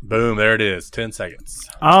Twitch. Boom, there it is. 10 seconds.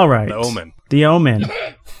 All right. The Omen. The Omen.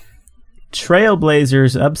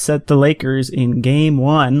 Trailblazers upset the Lakers in Game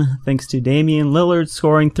 1 thanks to Damian Lillard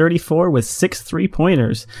scoring 34 with 6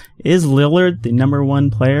 3-pointers. Is Lillard the number one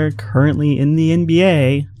player currently in the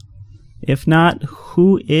NBA? If not,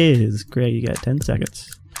 who is? Greg, you got 10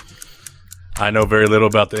 seconds. I know very little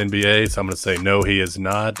about the NBA, so I'm going to say no, he is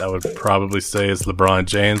not. I would probably say it's LeBron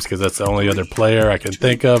James because that's the only other player I can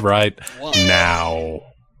think of right now.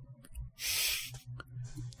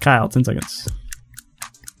 Kyle, 10 seconds.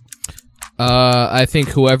 I think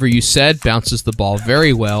whoever you said bounces the ball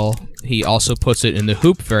very well. He also puts it in the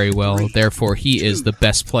hoop very well. Therefore, he is the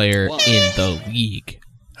best player in the league.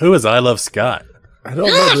 Who is I Love Scott? I don't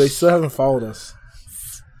know, but they still haven't followed us.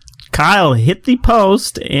 Kyle hit the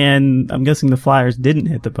post, and I'm guessing the Flyers didn't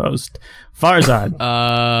hit the post. Farzad,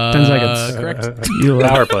 10 seconds. Correct. You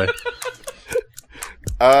Power play.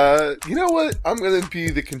 You know what? I'm going to be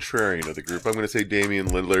the contrarian of the group. I'm going to say Damian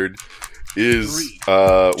Lillard is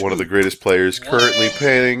one of the greatest players currently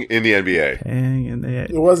playing in the NBA. and they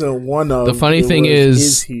It wasn't one of. The funny it thing was,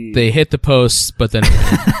 is, he? they hit the posts, but then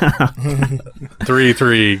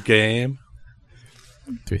 3-3 game.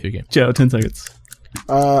 3-3 game. Joe, 10 seconds.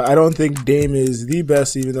 I don't think Dame is the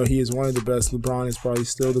best, even though he is one of the best. LeBron is probably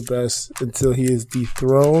still the best until he is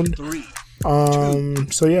dethroned.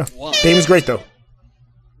 So yeah, Dame is great though.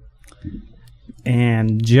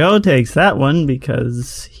 And Joe takes that one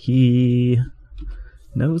because he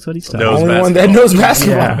knows what he's talking Knows about. Only one that knows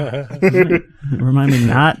basketball. Yeah. Remind me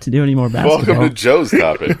not to do any more basketball. Welcome to Joe's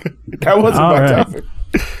topic. That wasn't All my right. topic.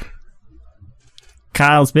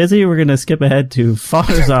 Kyle's busy. We're going to skip ahead to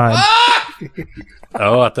Farzad.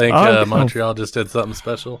 Oh, I think Oh, Montreal just did something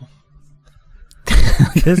special.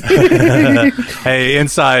 This- Hey, a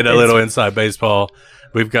little inside baseball.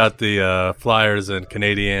 We've got the Flyers and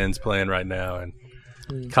Canadiens playing right now, and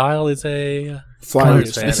Kyle is a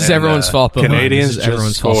Flyers. fan, This is and, everyone's fault. But Canadians this is everyone's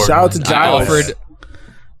just fault. scored. Shout out to Giles.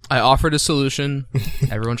 I offered a solution.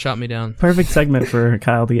 Everyone shot me down. Perfect segment for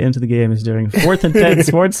Kyle to get into the game is during 4th and 10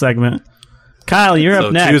 sports segment. Kyle, you're So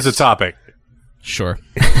up next. choose a topic. Sure.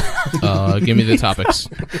 Give me the topics.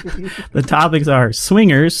 The topics are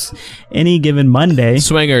swingers, any given Monday.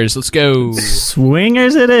 Swingers, let's go.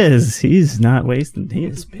 Swingers it is. He's not wasting. He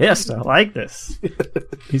is pissed. I like this.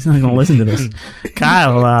 He's not going to listen to this.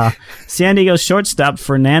 Kyle, San Diego shortstop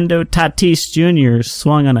Fernando Tatis Jr.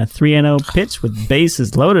 swung on a 3-0 pitch with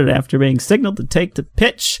bases loaded after being signaled to take the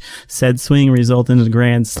pitch. Said swing resulted in a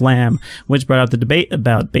grand slam, which brought up the debate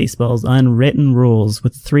about baseball's unwritten rules.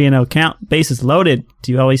 With 3-0 count, bases loaded,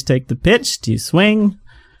 do you always take the pitch? Do you swing?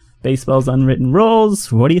 Baseball's unwritten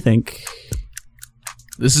rules. What do you think?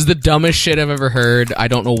 This is the dumbest shit I've ever heard. I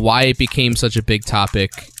don't know why it became such a big topic.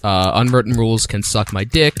 Unwritten rules can suck my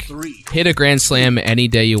dick. Hit a grand slam any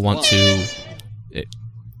day you want to.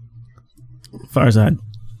 Farzad,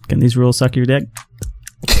 can these rules suck your dick?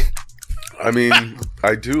 I mean,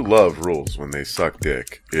 I do love rules when they suck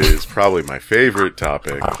dick. It is probably my favorite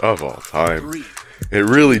topic of all time. It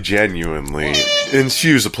really genuinely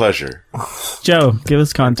ensues a pleasure. Joe, give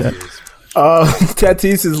us content.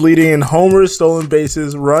 Tatis is leading in homers, stolen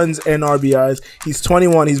bases, runs, and RBIs. He's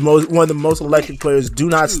 21. He's one of the most electric players. Do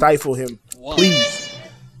not stifle him, please.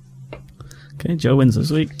 Okay, Joe wins this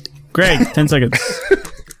week. Greg, 10 seconds.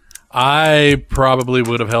 I probably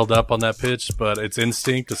would have held up on that pitch, but it's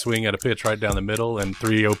instinct to swing at a pitch right down the middle, and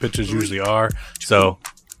 3-0 pitches usually are. So,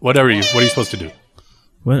 what are you supposed to do?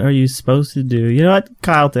 What are you supposed to do? You know what?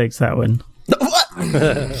 Kyle takes that one.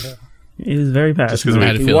 What? He was very Just 'cause passionate. I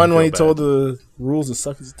had a He feeling. won when he bad. told the rules to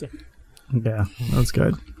suck his dick. Yeah, that's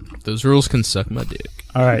good. Those rules can suck my dick.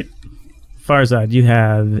 All right. Farzad, you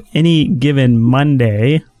have any given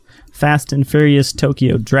Monday, Fast and Furious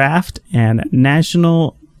Tokyo Draft, and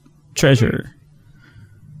National Treasure.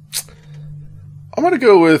 I'm going to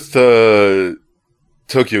go with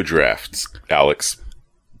Tokyo Drafts, Alex.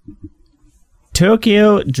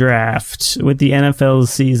 Tokyo Draft. With the NFL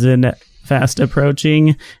season fast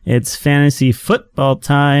approaching, it's fantasy football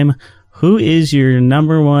time. Who is your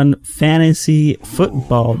number one fantasy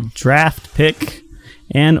football draft pick,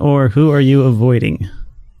 and or who are you avoiding?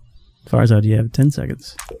 Farzad, you have 10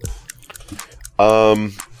 seconds.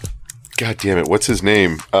 God damn it, what's his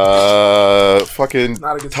name? Fucking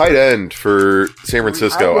Not a good tight end for San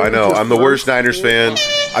Francisco. I know, I'm the worst Niners fan.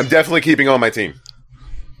 I'm definitely keeping on my team.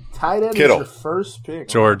 Tight end Kittle. is your first pick.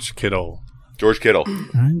 George Kittle. George Kittle. All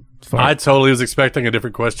right. I totally was expecting a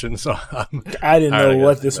different question, so I didn't All know right, I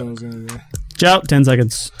what got this it. one was going to be. Joe, 10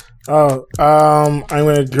 seconds. I'm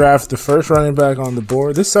going to draft the first running back on the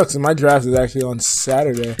board. This sucks. My draft is actually on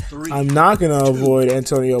Saturday. I'm not going to avoid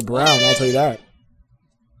Antonio Brown. I'll tell you that.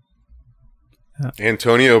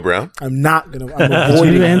 Antonio Brown. I'm not going to. I'm Did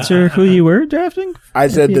avoiding you him. answer who you were drafting? I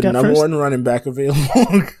said you the got number first? one running back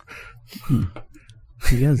available.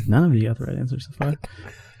 You guys, none of you got the right answer so far.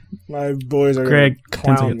 My boys are Greg, going to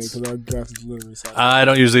 10 clown me seconds. because our draft is literally Saturday. I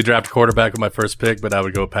don't usually draft a quarterback with my first pick, but I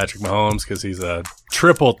would go with Patrick Mahomes because he's a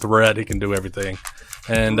triple threat. He can do everything.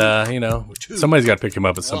 And, somebody's got to pick him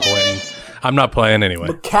up at some point. And I'm not playing anyway.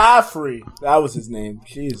 McCaffrey. That was his name.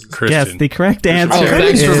 Jesus. Yes, Christian. the correct answer Oh,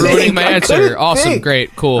 thanks for is... ruining my I answer. couldn't Awesome, think.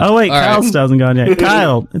 great, cool. Oh, wait, All right. Kyle still hasn't gone yet.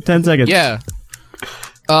 Kyle, 10 seconds. Yeah.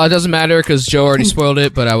 It doesn't matter because Joe already spoiled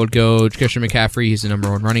it, but I would go Christian McCaffrey. He's the number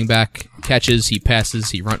one running back. Catches, he passes,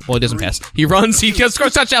 he runs. Well, he doesn't pass. He runs, he just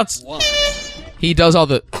scores touchdowns. He does all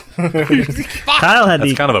the... Kyle had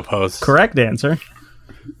That's the kind of a post. correct answer.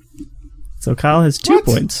 So Kyle has 2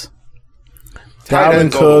 points. Tight Dalvin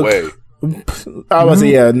ends all the Cook. way. I was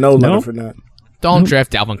no Nope. letter for that. Don't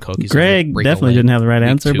draft Dalvin Cook. He's Greg gonna break definitely a leg. didn't have the right Week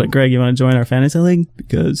answer, 2. but Greg, you want to join our fantasy league?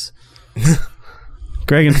 Because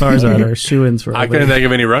Greg and Farzad are shoo-ins for I our couldn't league. think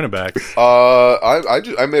of any running backs.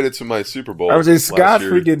 I made it to my Super Bowl. I was just last Scott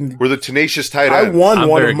year. freaking- We're the tenacious tight I end. won I'm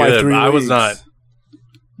one very of my good. 3 I was leagues. not.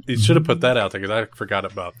 You should have put that out there because I forgot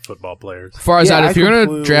about football players. Farzad, Yeah, I if you're going to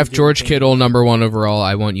completely draft didn't George think- Kittle number 1 overall,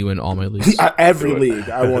 I want you in all my leagues. Every league.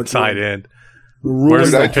 I want Tight to. end.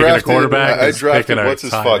 Where's I picking a drafted, quarterback? I is drafted picking a what's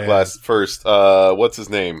his tight fuck end. first. What's his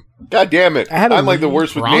name? God damn it! I had a I'm like the league.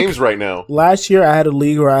 worst with Gronk? names right now. Last year, I had a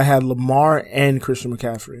league where I had Lamar and Christian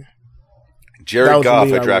McCaffrey. That Jared was the Goff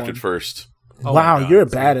league I I drafted won. first. Oh wow, my God. you're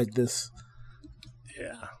bad at this.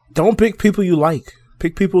 Yeah. Don't pick people you like.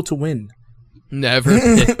 Pick people to win. Never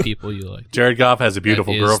pick people you like. Jared Goff has a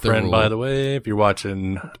beautiful That is the girlfriend, rule. by the way. If you're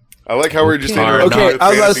watching, I like how we're just Okay, interrupting I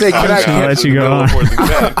was about to say, can I- I'll let you go on.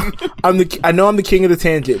 I know I'm the king of the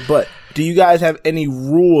tangent, but do you guys have any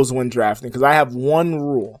rules when drafting? Because I have one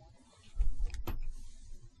rule.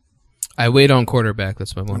 I wait on quarterback.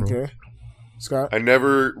 That's my one rule. Okay, Scott. I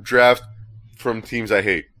never draft from teams I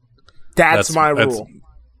hate. That's my rule.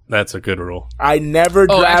 That's a good rule. I never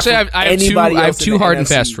Oh, draft actually, I have two. anybody I have else in two the hard and NFC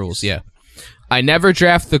fast East. rules. Yeah, I never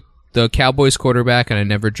draft the Cowboys quarterback, and I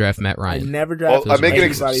never draft Matt I Ryan. never Well, draft. I make an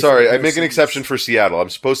anybody sorry. from I the make an NFC. exception for Seattle. I'm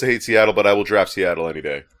supposed to hate Seattle, but I will draft Seattle any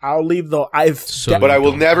day. I'll leave though. But I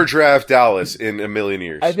will never draft Dallas in a million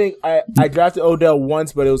years. I think I drafted Odell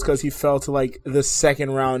once, but it was because he fell to like the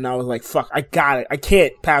second round, and I was like, "Fuck, I got it. I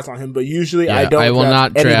can't pass on him." But usually, I Yeah, don't. I will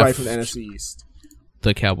draft not anybody draft- from the NFC East.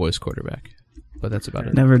 the Cowboys quarterback, but that's about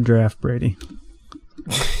it. Never draft Brady.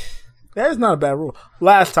 That is not a bad rule.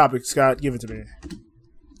 Last topic, Scott. Give it to me.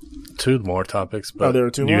 Two more topics, but there were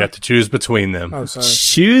two you more? have to choose between them. Oh, sorry.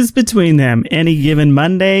 Choose between them. Any Given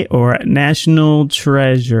Monday or National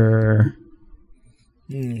Treasure.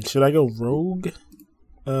 Should I go Rogue?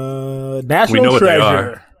 We National know what they Treasure.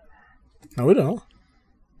 are. No, we don't.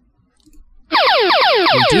 We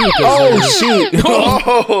do, 'cause Oh shoot!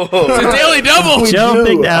 oh, it's a daily double. We Joe do.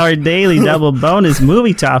 picked our daily double bonus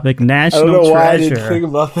movie topic, I don't know National why I didn't think Treasure.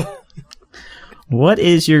 about that. What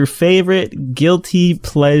is your favorite guilty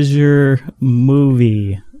pleasure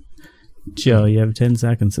movie? Joe, you have 10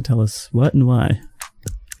 seconds to tell us what and why.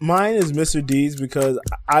 Mine is Mr. Deeds because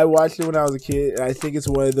I watched it when I was a kid, and I think it's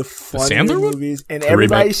one of the funniest Sandler one? movies. And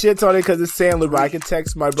everybody remake? shits on it because it's Sandler, but I can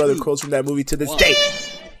text my brother quotes from that movie to this day.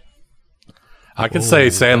 I can say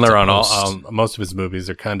Sandler that's a on all post. on most of his movies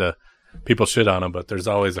are kind of people shit on him, but there's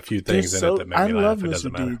always a few things in it that make I me love laugh. It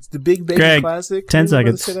doesn't Mr. matter. Deeds, the Big Baby Greg, classic. 10 My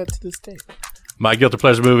brother seconds. say that to this day. My guilty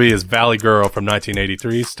pleasure movie is Valley Girl from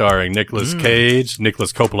 1983, starring Nicolas Cage,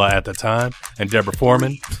 Nicolas Coppola at the time, and Deborah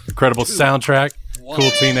Foreman. Incredible soundtrack, cool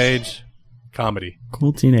teenage comedy,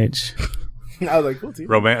 Cool teenage. I was like, cool, team.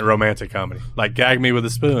 romantic comedy. Like Gag Me with a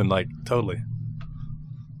Spoon, like totally.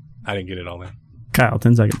 I didn't get it all in. Kyle,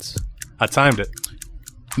 10 seconds. I timed it.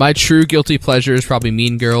 My true guilty pleasure is probably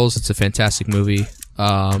Mean Girls. It's a fantastic movie.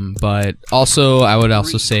 But also, I would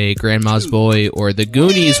also say Grandma's Boy or The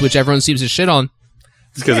Goonies, which everyone seems to shit on.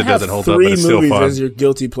 It's because it Have doesn't hold up, three but it's still movies fun. as your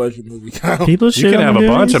guilty pleasure movie. Kyle. People shit You can on have the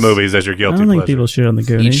a bunch of Goonies? movies as your I guilty don't think pleasure. people shit on the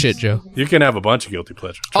Goonies. Eat shit, Joe. You can have a bunch of guilty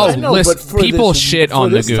pleasures. Oh, I know, listen, but for people this- shit for on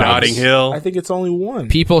the this Goonies. topic, Notting Hill. I think it's only one.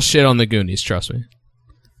 People shit on the Goonies, trust me.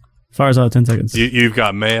 Farzad, 10 seconds. You've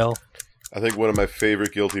got Mail. I think one of my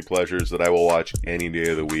favorite guilty pleasures that I will watch any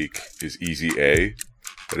day of the week is Easy A.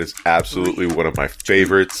 That is absolutely one of my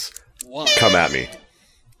favorites. Come at me.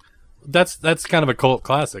 That's kind of a cult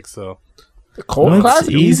classic. So Cold What's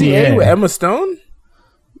classic, Easy Easy A A? with Emma Stone.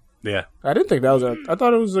 yeah, I didn't think that was I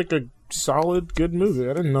thought it was like a solid, good movie.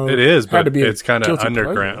 I didn't know it is, had but to be a it's kind of guilty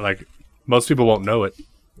underground. pleasure. Like most people won't know it.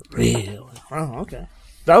 Really? Oh, okay.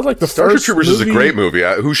 That was like the Starship first Troopers is a great movie.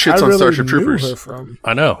 Who shits I on really Starship knew Troopers? her from.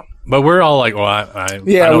 I know, but we're all like, well, I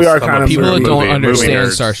Yeah, know we are some kind of us People are that don't movie understand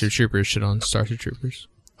nerds. Starship Troopers shit on Starship Troopers.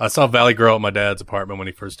 I saw Valley Girl at my dad's apartment when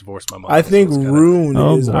he first divorced my mom. I think So it's kinda- Rune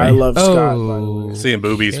Oh, is boy. I Love Scott. By the Oh. way. seeing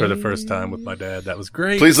boobies for the first time with my dad. That was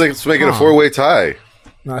great. Please, let's make it a four-way tie.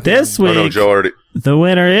 No, I think- This Oh week, no, Joe already. the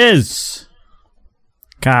winner is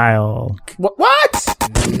Kyle. What?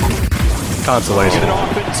 Consolation.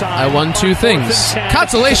 I won two things.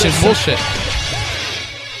 Consolation, bullshit.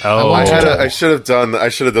 Oh, I watched I should have done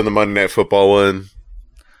the Monday Night Football one.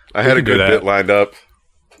 I had a can do good that. bit lined up.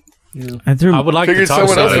 I threw. I would like to Figured talk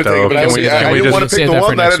someone about else it would take though. it, but I Can we didn't just- want to save pick the that for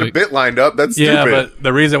one that next had a week? bit lined up. That's Yeah, stupid. but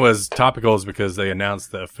the reason it was topical is because they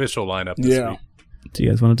announced the official lineup this Yeah. week. Do you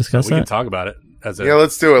guys want to discuss We can that? talk about it. As a Yeah,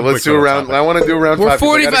 let's do it. Let's quick do a little round. topic. I want to do a round We're 5. 'cause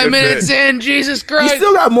I got a 45 good minutes bit. in, Jesus You Christ.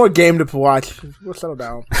 still got more game to watch. We'll settle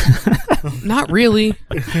down. Not really,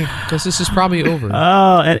 because this is probably over.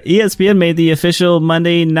 Oh, and ESPN made the official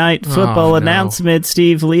Monday Night Football no. announcement.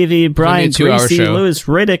 Steve Levy, Brian a 2-hour Greasy, show. Louis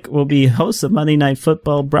Riddick will be hosts of Monday Night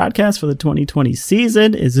Football broadcast for the 2020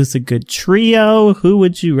 season. Is this a good trio? Who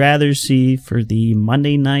would you rather see for the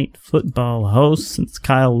Monday Night Football host? Since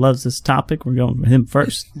Kyle loves this topic, we're going with him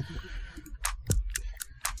first.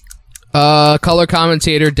 Color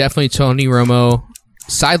commentator, definitely Tony Romo.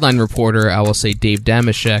 sideline reporter, I will say Dave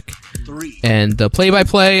Damashek. And the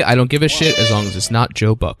play-by-play, I don't give a shit as long as it's not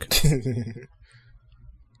Joe Buck.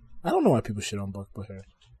 I don't know why people shit on Buck, but hey.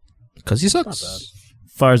 Because he sucks.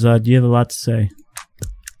 Farzad, you have a lot to say.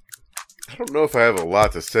 I don't know if I have a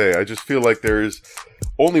lot to say. I just feel like there is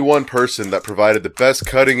only one person that provided the best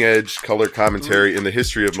cutting-edge color commentary in the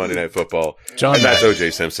history of Monday Night Football, and that's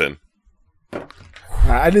O.J. Simpson.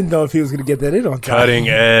 I didn't know if he was going to get that in on time. Cutting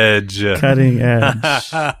edge. Cutting edge.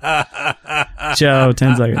 Joe,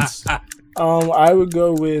 10 seconds. I would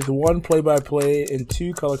go with 1 play-by-play and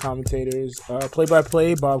 2 color commentators.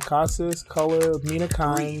 Play-by-play, Bob Costas. Color, Mina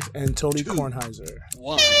Kimes and Tony Kornheiser.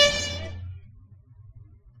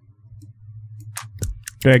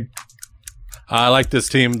 Greg. I like this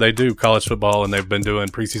team. They do college football, and they've been doing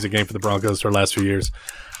preseason game for the Broncos for the last few years.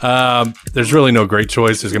 There's really no great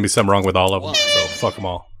choice. There's going to be something wrong with all of them, so fuck them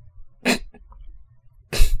all.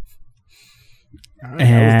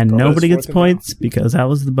 And nobody gets points because that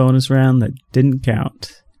was the bonus round that didn't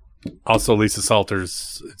count. Also, Lisa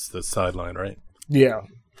Salters, it's the sideline, right? Yeah.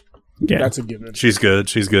 Yeah. That's a given. She's good.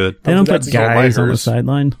 She's good. They don't put That's guys on the hers.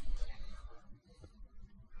 sideline.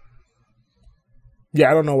 Yeah,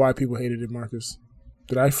 I don't know why people hated it, Marcus.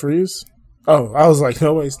 Did I freeze? Oh, I was like,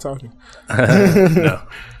 nobody's talking. No.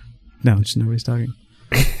 No, just nobody's talking.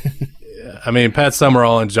 I mean, Pat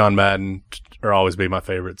Summerall and John Madden are always be my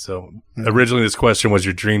favorite. So originally this question was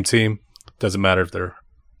your dream team. Doesn't matter if they're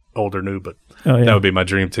old or new, but that would be my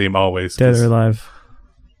dream team always. Dead or alive.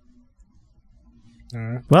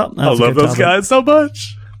 Well, I love those guys so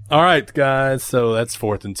much. All right, guys. So that's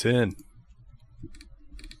 4th and 10.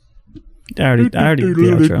 I already did the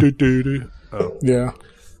outro. Oh. Yeah.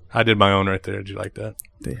 I did my own right there. Did you like that?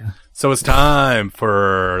 Yeah. So it's time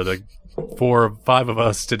for the 4 or 5 of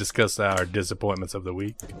us to discuss our disappointments of the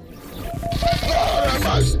week.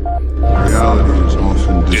 Reality is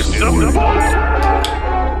often disappointing.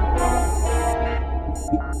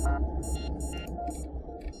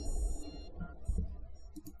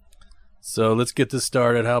 So let's get this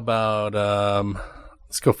started. How about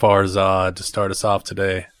let's go Farzad to start us off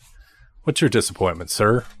today. What's your disappointment,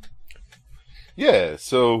 sir? Yeah,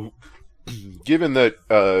 so given that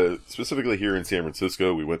specifically here in San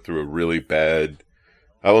Francisco, we went through a really bad,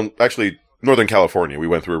 actually Northern California, we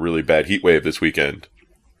went through a really bad heat wave this weekend.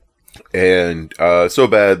 And so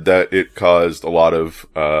bad that it caused a lot of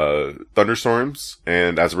thunderstorms,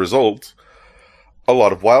 and as a result, a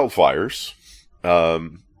lot of wildfires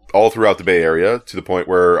all throughout the Bay Area, to the point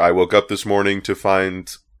where I woke up this morning to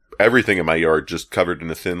find everything in my yard just covered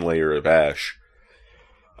in a thin layer of ash.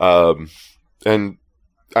 And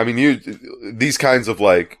I mean, these kinds of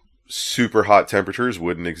like super hot temperatures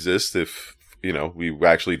wouldn't exist if, we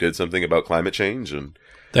actually did something about climate change. And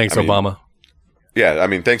thanks, Obama. Yeah, I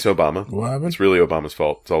mean, thanks, Obama. What happened? It's really Obama's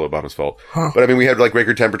fault. It's all Obama's fault. Huh. But I mean, we had like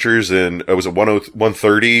record temperatures in, it was at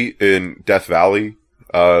 130 in Death Valley.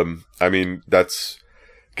 I mean, that's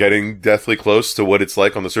getting deathly close to what it's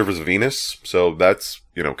like on the surface of Venus. So that's,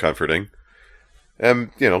 comforting.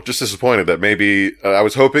 And, just disappointed that maybe, I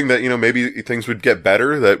was hoping that, maybe things would get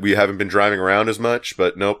better, that we haven't been driving around as much,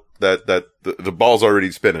 but nope, the ball's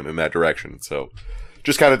already spinning in that direction. So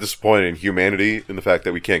just kind of disappointed in humanity in the fact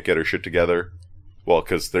that we can't get our shit together. Well,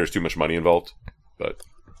 because there's too much money involved, but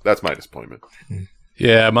that's my disappointment.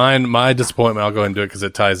 Yeah, my disappointment, I'll go ahead and do it because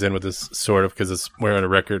it ties in with this sort of, because we're in a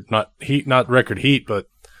record, not record heat, but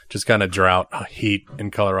just kind of drought heat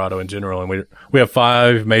in Colorado in general. And we have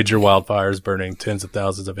 5 major wildfires burning tens of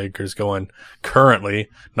thousands of acres going currently,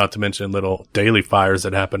 not to mention little daily fires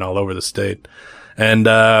that happen all over the state. And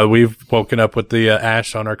we've woken up with the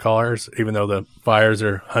ash on our cars, even though the fires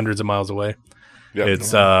are hundreds of miles away. Yep.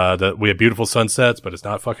 It's we have beautiful sunsets, but it's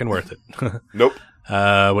not fucking worth it. Nope.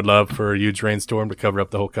 Would love for a huge rainstorm to cover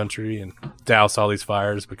up the whole country and douse all these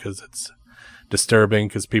fires, because it's disturbing,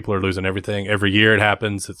 because people are losing everything. Every year it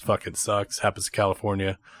happens. It fucking sucks. It happens in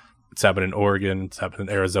California. It's happened in Oregon. It's happened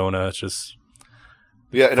in Arizona. It's just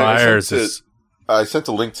and fires. I sent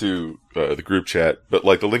a link to the group chat, but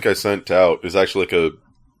like the link I sent out is actually like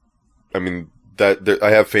I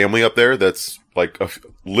have family up there that's like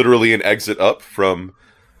literally an exit up from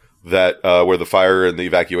that where the fire and the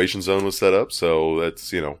evacuation zone was set up. So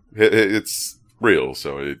that's, it's real.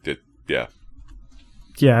 So yeah.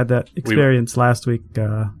 Yeah, I had that experience last week.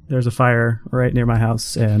 There's a fire right near my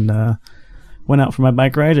house, and went out for my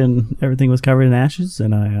bike ride, and everything was covered in ashes,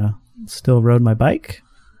 and I still rode my bike.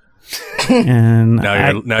 And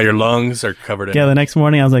now your lungs are covered in. Yeah, the next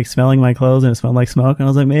morning I was like smelling my clothes, and it smelled like smoke, and I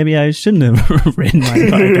was like, maybe I shouldn't have ridden my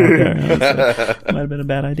bike out there. Might have been a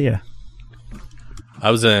bad idea. I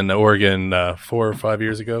was in Oregon 4 or 5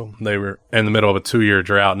 years ago. They were in the middle of a 2-year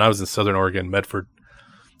drought, and I was in Southern Oregon, Medford.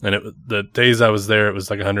 And the days I was there, it was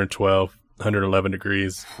like 112, 111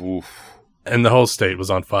 degrees. Oof. And the whole state was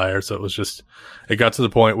on fire. So it got to the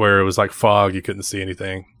point where it was like fog. You couldn't see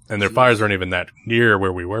anything. And their fires weren't even that near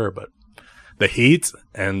where we were. But the heat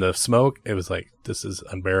and the smoke, it was like, this is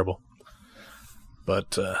unbearable.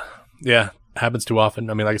 But, yeah, happens too often.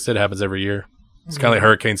 I mean, like I said, it happens every year. It's kind of like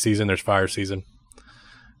hurricane season. There's fire season.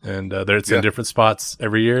 And it's in different spots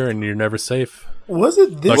every year, and you're never safe. Was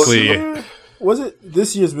it this Luckily, year?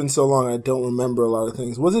 This year's been so long, I don't remember a lot of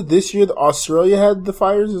things. Was it this year that Australia had the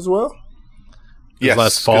fires as well? Yes,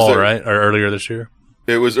 last fall, right? Or earlier this year?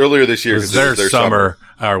 It was earlier this year. It was their summer,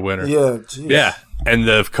 our winter. Yeah, geez. Yeah. And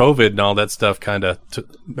the COVID and all that stuff kind of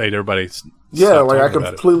made everybody I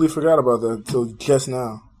completely forgot about that until just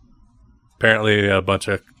now. Apparently a bunch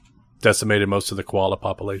of decimated most of the koala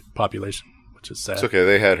population, which is sad. It's okay.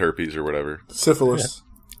 They had herpes or whatever. Syphilis.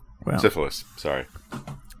 Well. Syphilis. Sorry.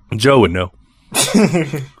 Joe would know. Wow.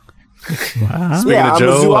 Speaking of I'm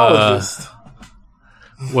Joe, a zoologist.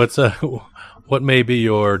 what may be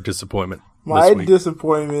your disappointment? My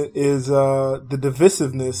disappointment is the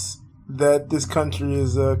divisiveness that this country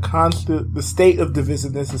is the state of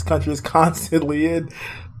divisiveness this country is constantly in.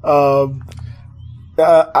 I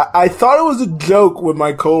thought it was a joke when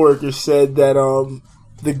my coworker said that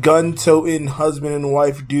the gun-toting husband and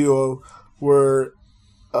wife duo were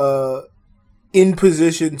in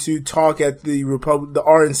position to talk at the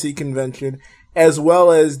RNC convention, as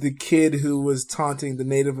well as the kid who was taunting the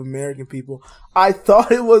Native American people. I thought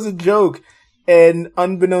it was a joke, and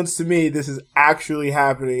unbeknownst to me, this is actually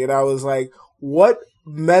happening. And I was like, what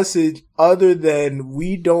message other than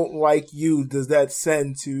we don't like you does that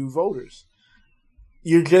send to voters?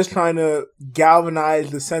 You're just trying to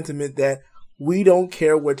galvanize the sentiment that we don't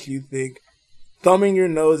care what you think. Thumbing your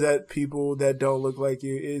nose at people that don't look like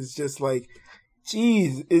you is just like,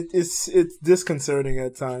 geez, it's disconcerting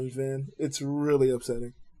at times, man. It's really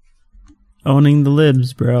upsetting. Owning the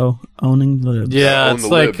libs, bro. Owning the libs. Yeah, it's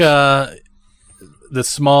like the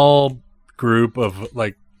small group of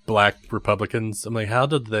like black Republicans. I'm like, how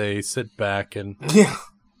did they sit back and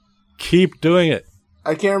keep doing it?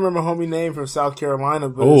 I can't remember homie name from South Carolina,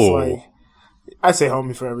 but it's like, I say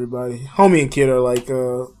homie for everybody. Homie and kid are like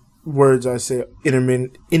words I say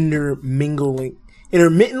intermittently.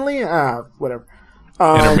 Whatever.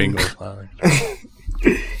 Intermingle.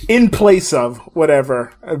 In place of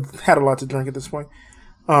whatever. I've had a lot to drink at this point.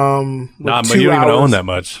 But you don't even own that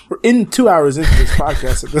much. We're in 2 hours into this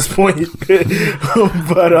podcast at this point.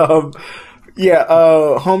 But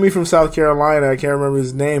homie from South Carolina, I can't remember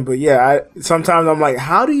his name, but sometimes I'm like,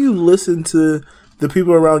 how do you listen to the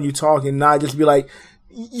people around you talk and not just be like,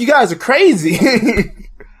 you guys are crazy?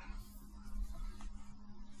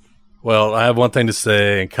 Well, I have one thing to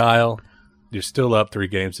say, and Kyle, you're still up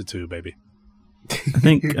 3-2, baby. I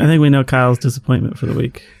think we know Kyle's disappointment for the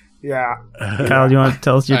week. Yeah. Kyle, do you want to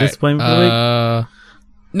tell us your disappointment for the week?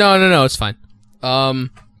 No, it's fine.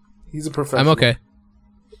 He's a professional. I'm okay.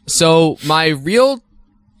 So my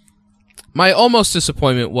almost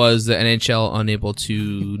disappointment was the NHL unable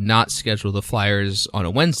to not schedule the Flyers on a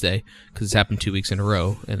Wednesday, because it's happened 2 weeks in a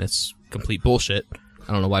row, and it's complete bullshit.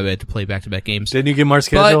 I don't know why we had to play back-to-back games. Didn't you give them our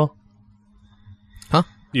schedule? Huh?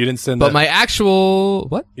 You didn't send. But my actual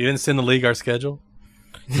what? You didn't send the league our schedule?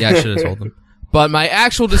 Yeah, I should have told them. But my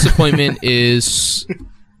actual disappointment is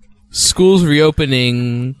schools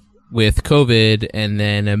reopening with COVID and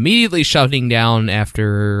then immediately shutting down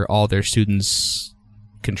after all their students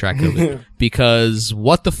contract COVID. Because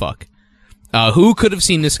what the fuck? Who could have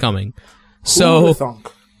seen this coming? So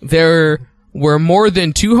there were more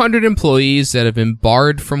than 200 employees that have been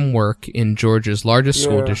barred from work in Georgia's largest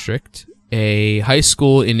school district. A high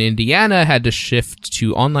school in Indiana had to shift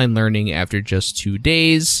to online learning after just 2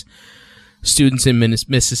 days. Students in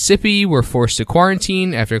Mississippi were forced to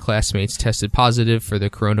quarantine after classmates tested positive for the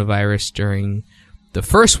coronavirus during the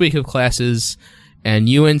first week of classes. And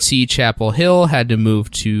UNC Chapel Hill had to move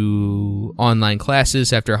to online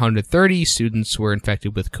classes after 130 students were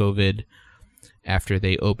infected with COVID after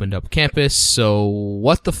they opened up campus. So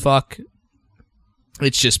what the fuck?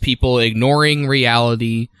 It's just people ignoring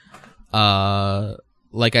reality.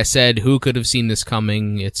 Like I said, who could have seen this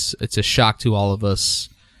coming? It's a shock to all of us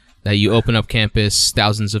that you open up campus,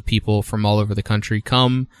 thousands of people from all over the country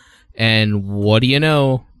come, and what do you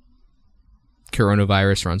know?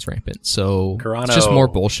 Coronavirus runs rampant. So it's just more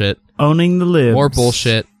bullshit. Owning the libs. More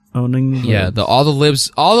bullshit. Owning the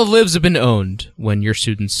libs. All the libs have been owned when your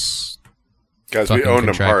students guys, we owned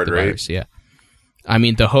them hard, right? Virus. Yeah. I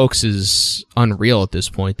mean, the hoax is unreal at this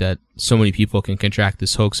point that so many people can contract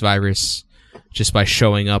this hoax virus just by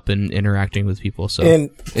showing up and interacting with people. So, and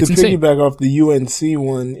it's to insane. piggyback off the UNC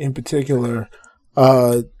one in particular,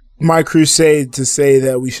 my crusade to say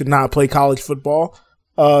that we should not play college football.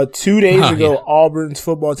 2 days ago, Auburn's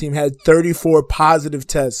football team had 34 positive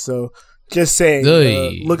tests. So just saying,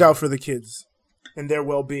 look out for the kids and their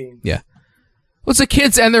well-being. Yeah. Well, it's the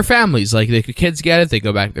kids and their families. Like, the kids get it, they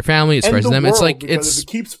go back to their family, it spreads them. It's like, if it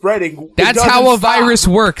keeps spreading. That's how a virus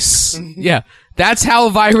works. Yeah. That's how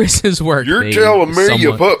viruses work. You're telling me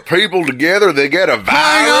you put people together, they get a virus?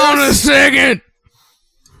 Hang on a second!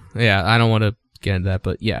 Yeah, I don't want to get into that,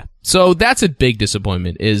 but yeah. So that's a big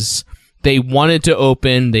disappointment, is they wanted to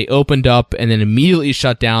open, they opened up, and then immediately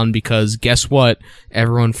shut down because guess what?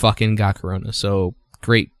 Everyone fucking got corona. So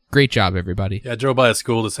great job, everybody. Yeah, I drove by a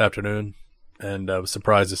school this afternoon, and I was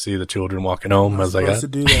surprised to see the children walking home. I was like, I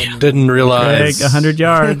didn't realize. 100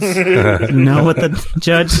 yards. Know what the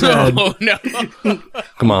judge said. Oh, no.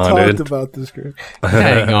 Come on, talked dude. about this, Greg.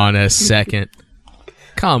 Hang on a second.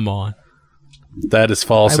 Come on. That is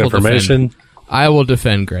false information. I will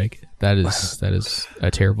defend Greg. That is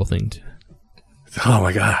a terrible thing to. Oh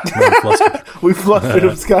my God. We flustered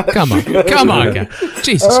him, Scott. Come on, guys.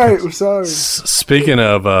 Jesus All right, Christ. we're sorry. Speaking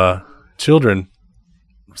of children,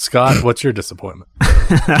 Scott, what's your disappointment?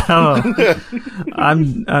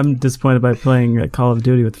 I'm disappointed by playing Call of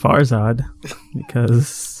Duty with Farzad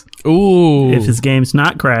because Ooh. if his game's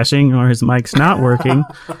not crashing or his mic's not working,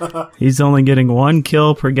 he's only getting 1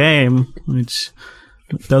 kill per game, which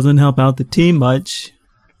doesn't help out the team much.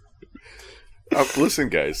 Listen,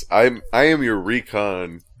 guys, I am your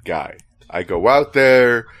recon guy. I go out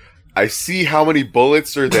there, I see how many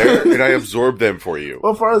bullets are there, and I absorb them for you.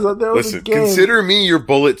 Well, Farzad, there was Listen, a game. consider me your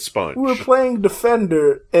bullet sponge. We were playing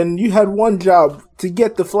Defender, and you had one job to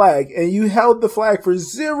get the flag, and you held the flag for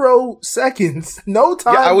 0 seconds. No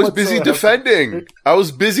time. Yeah, I was busy whatsoever.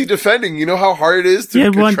 defending. You know how hard it is to You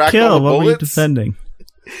had 1 contract kill. all the What were you bullets? defending?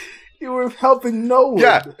 You were helping no one.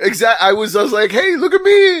 Yeah, exactly. I was like, hey, look at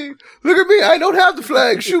me. I don't have the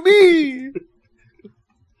flag. Shoot me.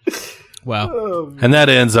 Wow. And that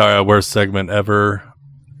ends our worst segment ever.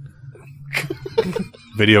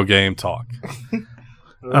 Video game talk.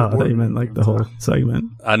 Oh, I thought you meant like the whole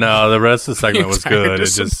segment. I know the rest of the segment was Entire good.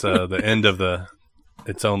 It's just the end of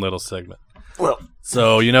its own little segment. Well,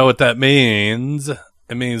 so you know what that means?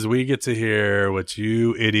 It means we get to hear what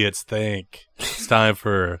you idiots think. It's time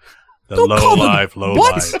for the low life. Low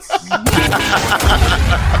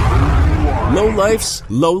life's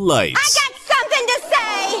low lights. Something to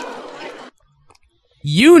say.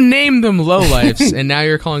 You named them lowlifes, and now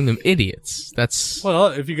you're calling them idiots. That's... Well,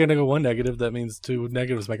 if you're going to go 1 negative, that means 2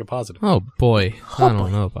 negatives make a positive. Oh, boy. I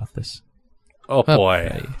don't know about this. Oh,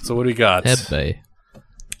 boy. So what do we got? Hebbe.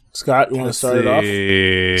 Scott, you want to start it off?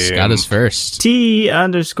 Scott is first.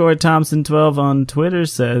 T_Thompson12 on Twitter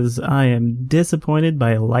says, I am disappointed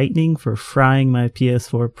by Lightning for frying my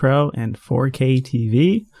PS4 Pro and 4K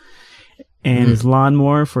TV, and his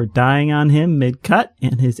lawnmower for dying on him mid-cut,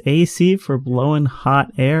 and his AC for blowing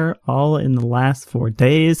hot air all in the last 4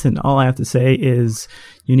 days. And all I have to say is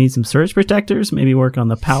you need some surge protectors, maybe work on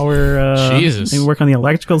the power, Jesus. maybe work on the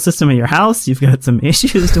electrical system in your house. You've got some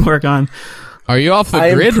issues to work on. Are you off the I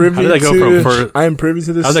am grid? privy How did they go from first? I am privy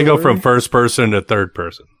to this. How'd they go story. from first person to third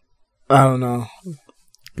person? I don't know.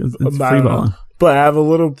 'Cause it's I free don't know. balling. But I have a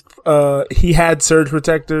little. He had surge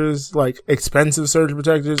protectors, like expensive surge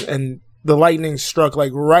protectors, and the lightning struck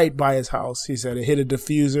like right by his house. He said it hit a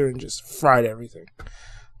diffuser and just fried everything.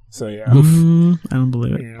 So yeah, I don't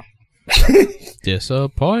believe it. yeah.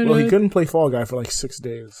 Disappointed. Well, he couldn't play Fall Guy for like 6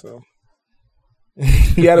 days, so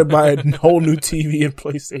he had to buy a whole new TV and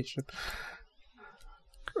PlayStation.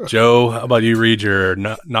 Joe, how about you read your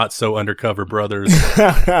not so undercover brothers?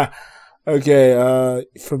 Okay,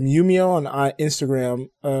 from Yumio on Instagram,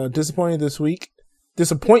 disappointment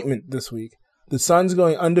this week. The Suns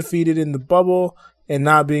going undefeated in the bubble and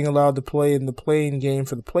not being allowed to play in the play-in game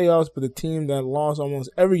for the playoffs, but the team that lost almost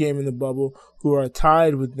every game in the bubble, who are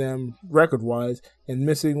tied with them record-wise, and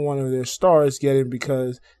missing one of their stars getting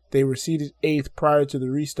because they were seeded 8th prior to the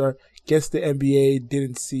restart. Guess the NBA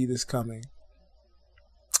didn't see this coming.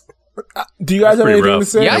 Do you guys have anything to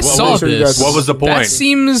say? Yeah, I saw this. What was the point? That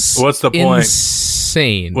seems What's the point?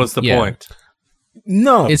 insane. What's the Yeah. point?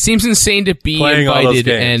 No. It seems insane to be Playing all those invited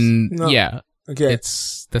games. and No. yeah. Okay.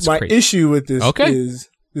 That's my crazy. issue with this Okay. is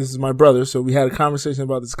this is my brother, so we had a conversation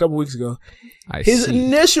about this a couple weeks ago. I His see.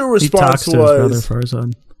 initial He response talks to his brother was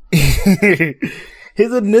Farzad.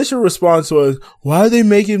 his initial response was, why are they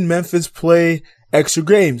making Memphis play extra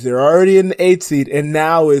games. They're already in the 8th seed, and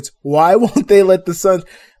now it's why won't they let the Suns?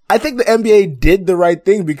 I think the NBA did the right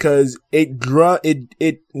thing because you got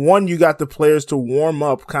the players to warm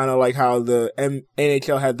up, kind of like how the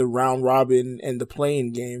NHL had the round robin and the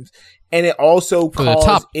playing games, and it also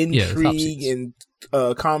caused intrigue and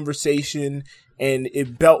conversation, and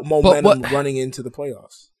it built momentum running into the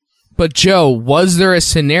playoffs. But Joe, was there a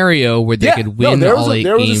scenario where they could win all 8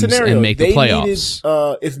 games and make the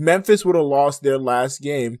playoffs? If Memphis would have lost their last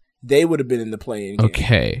game, they would have been in the play-in game.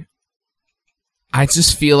 Okay. I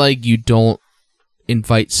just feel like you don't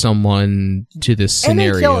invite someone to this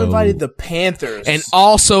scenario. NHL invited the Panthers. And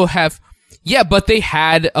also have... Yeah, but they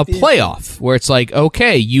had a playoff where it's like,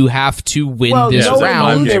 okay, you have to win this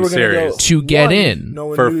round to get in.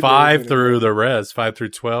 For 5 through the rest, 5 through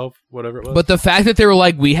 12, whatever it was. But the fact that they were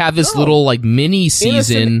like, we have this little like mini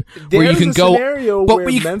season where you can go...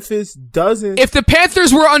 But Memphis doesn't... If the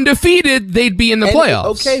Panthers were undefeated, they'd be in the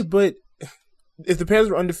playoffs. Okay, but... If the Panthers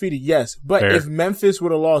were undefeated, yes. But if Memphis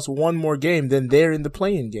would have lost one more game, then they're in the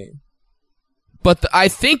play-in game. But I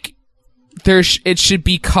think it should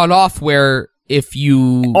be cut off where if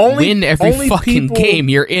you win every fucking game,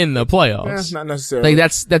 you're in the playoffs. That's not necessarily.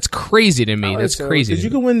 Like that's crazy to me. That's crazy. Because you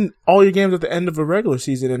can win all your games at the end of a regular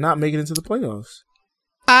season and not make it into the playoffs.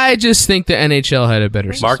 I just think the NHL had a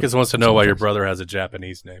better system. Marcus wants to know why your brother has a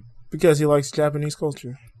Japanese name. Because he likes Japanese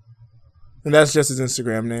culture. And that's just his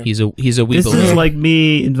Instagram name. He's a weeb. This is like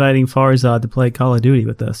me inviting Farzad to play Call of Duty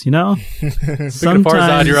with us, you know? Speaking of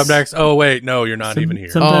Farzad, you're up next. Oh, wait, no, you're not even here.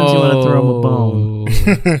 Sometimes you want to throw him a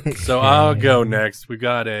bone. So I'll go next. We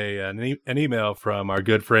got an email from our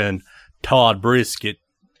good friend Todd Brisket.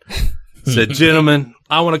 Said, gentlemen,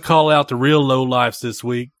 I want to call out the real lowlifes this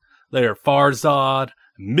week. They are Farzad,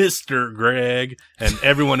 Mr. Greg, and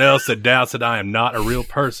everyone else that doubts that I am not a real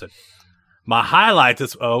person. My highlight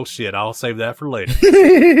is... Oh, shit. I'll save that for later.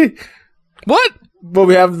 What? But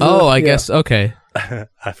we have... I guess... Okay.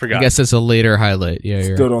 I forgot. I guess it's a later highlight. Yeah,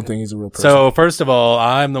 Still don't think he's a real person. So, first of all,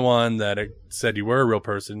 I'm the one that said you were a real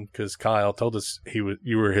person because Kyle told us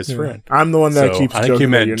you were his friend. I'm the one that keeps I think you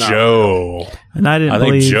meant Joe. And I didn't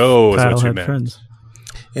believe Joe is Kyle what you had meant. friends.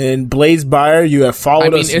 And Blaze Byer, you have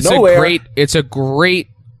followed us nowhere. It's a great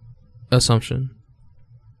assumption.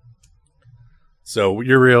 So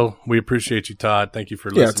you're real. We appreciate you, Todd. Thank you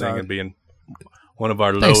for listening and being one of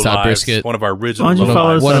our low lives, one of our original low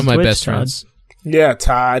lives. One of my Twitch, best Todd? friends. Yeah,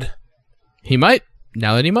 Todd. He might.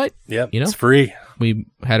 Now that he might. Yep, it's free. We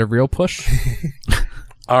had a real push.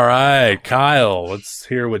 All right, Kyle, let's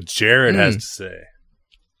hear what Jared has to say.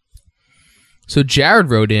 So Jared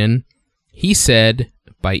wrote in. He said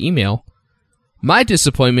by email, My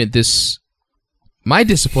disappointment is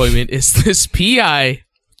this PI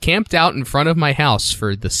camped out in front of my house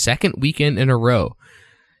for the second weekend in a row.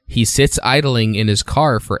 He sits idling in his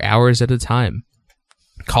car for hours at a time.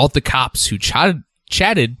 Called the cops who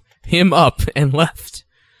chatted him up and left.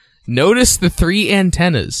 Notice the 3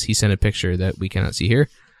 antennas. He sent a picture that we cannot see here.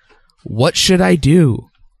 What should I do?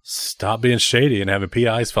 Stop being shady and having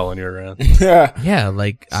PIs following you around. Yeah,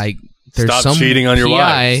 like there's Stop some cheating on your PI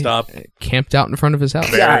wife. Stop camped out in front of his house.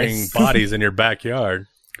 burying bodies in your backyard.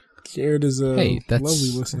 Jared is a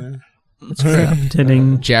lovely listener.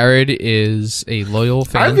 Jared is a loyal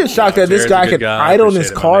fan. I'm just shocked that this guy could idle in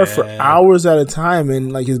his car for hours at a time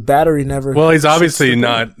and like his battery never... Well, he's obviously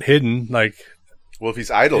not hidden. Like, well, if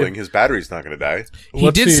he's idling, his battery's not going to die.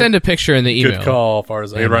 He did send a picture in the email. Good call, as far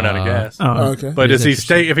as he run out of gas. Okay. But if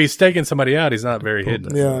he's staking somebody out, he's not very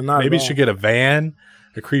hidden. Yeah, not Maybe at you should get a van,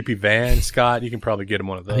 a creepy van, Scott. You can probably get him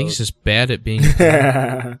one of those. I think he's just bad at being...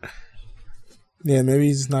 Yeah, maybe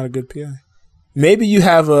he's not a good PI. Maybe you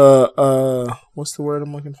have a what's the word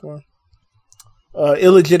I'm looking for?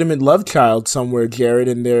 Illegitimate love child somewhere, Jared,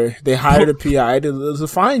 and they hired a PI to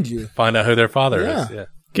find you. Find out who their father is.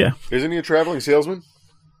 Yeah. Isn't he a traveling salesman?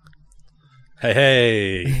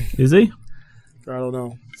 Hey. Is he? I don't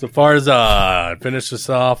know. So far as finish this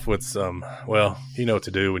off with some, well, you know what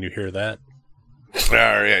to do when you hear that. All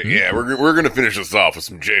right, yeah, we're gonna finish this off with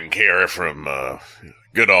some Jen Kara from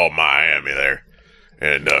good old Miami there,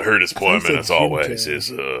 and her disappointment as always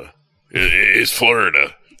is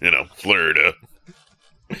Florida. You know, Florida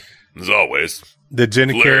as always. Did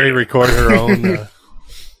Jenny Carey record her own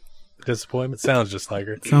disappointment? Sounds just like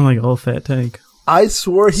her. Sound like old fat tank. I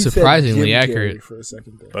swore he surprisingly said accurate for a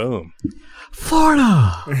second there. Boom. Florida.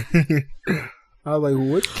 I was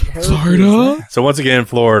like, what character Florida? is that? So once again,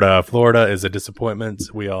 Florida. Florida is a disappointment.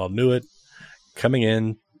 We all knew it. Coming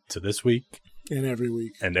in to this week. And every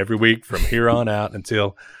week. And every week from here on out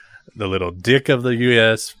until the little dick of the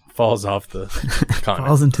U.S. falls off the continent.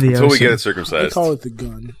 Falls into the ocean. Until we get it circumcised. They call it the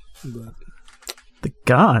gun. But The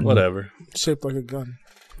gun. Whatever. Shaped like a gun.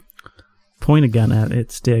 Point a gun at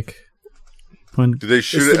it. Stick. Do they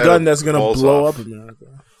shoot It's it the at gun a that's going to balls blow off? up America.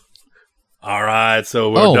 All right,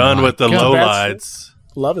 so we're done with the lowlights.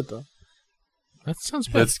 Love it, though. That sounds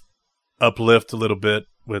bad. Let's uplift a little bit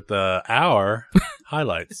with our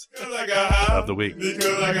highlights of the week.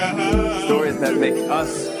 Stories that make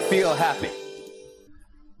us feel happy.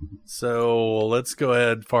 So let's go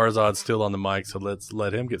ahead. Farzad's still on the mic, so let's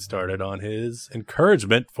let him get started on his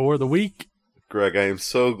encouragement for the week. Greg, I am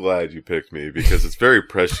so glad you picked me because it's very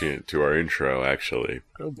prescient to our intro, actually.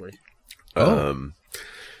 Oh, boy.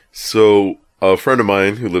 So a friend of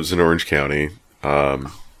mine who lives in Orange County,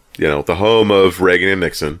 the home of Reagan and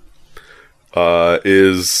Nixon,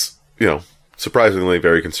 is, surprisingly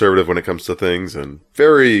very conservative when it comes to things and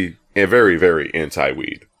very, very, very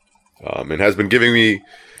anti-weed. And has been giving me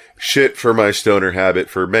shit for my stoner habit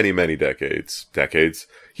for many, many decades.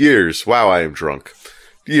 Years. Wow, I am drunk.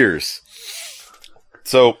 Years.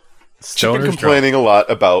 So, she's been complaining a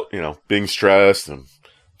lot about, being stressed and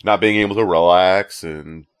not being able to relax.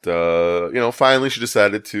 And, finally she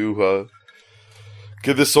decided to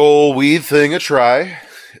give this whole weed thing a try.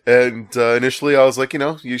 And initially I was like,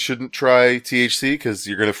 you shouldn't try THC because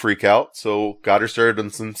you're going to freak out. So, got her started on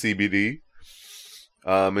some CBD.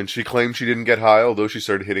 And she claimed she didn't get high, although she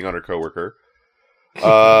started hitting on her coworker.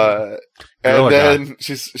 And then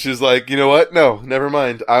she's like, you know what? No, never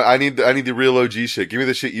mind. I need the real OG shit. Give me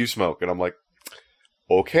the shit you smoke. And I'm like,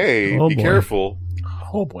 okay, be careful.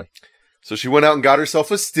 Oh boy. So she went out and got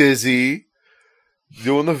herself a stizzy,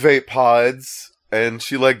 doing the vape pods, and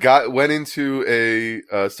she went into a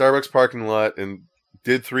Starbucks parking lot and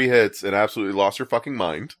did 3 hits and absolutely lost her fucking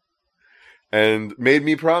mind, and made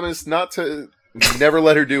me promise never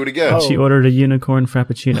let her do it again. She ordered a unicorn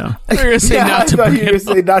frappuccino. I was going to say I thought you were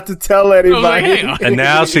say not to tell anybody. And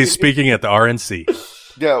now she's speaking at the RNC.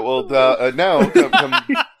 Yeah, well, now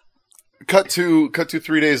cut to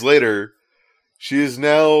 3 days later, she has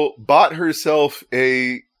now bought herself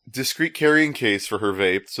a discreet carrying case for her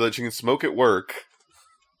vape so that she can smoke at work.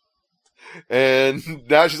 And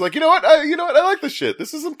now she's like, you know what? I like this shit.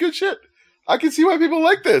 This is some good shit. I can see why people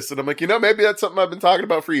like this. And I'm like, maybe that's something I've been talking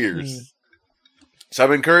about for years. So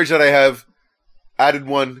I'm encouraged that I have added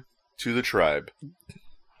one to the tribe.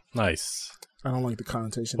 Nice. I don't like the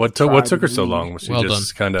connotation. What took her so long? Was she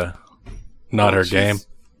just kind of not her game?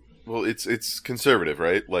 Well, it's conservative,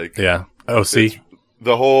 right? Like, yeah. Oh, see,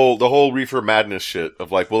 the whole reefer madness shit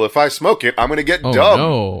of like, well, if I smoke it, I'm gonna get dumb,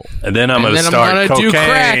 no. And then I'm gonna start cocaine, do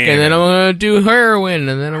crack, and then I'm gonna do heroin,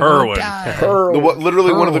 and then I'm gonna die.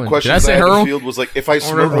 Literally, one of the questions I had in the field was like, if I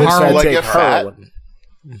smoke this, will I get fat?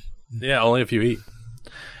 Yeah, only if you eat.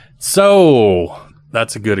 So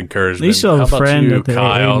that's a good encouragement. At least you'll have a friend at the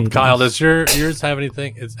Kyle? Kyle, does yours have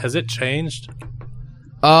anything? Has it changed?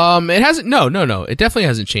 It hasn't. No. It definitely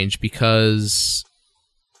hasn't changed because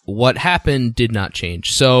what happened did not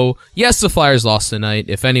change. So yes, the Flyers lost tonight.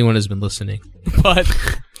 If anyone has been listening, but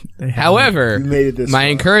however, my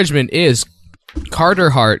encouragement is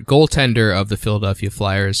Carter Hart, goaltender of the Philadelphia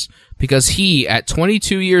Flyers, because he, at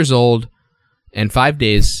 22 years old and 5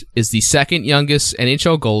 days, is the second youngest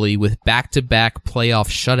NHL goalie with back-to-back playoff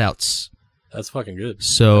shutouts. That's fucking good.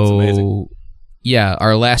 So, that's amazing. Yeah,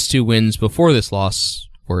 our last 2 wins before this loss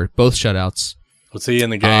were both shutouts. Was he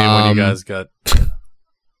in the game when you guys got...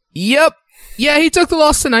 Yep. Yeah, he took the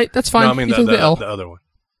loss tonight. That's fine. No, I mean he took the L. The other one.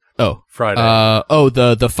 Oh. Friday.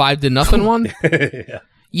 The 5-0 one? Yeah.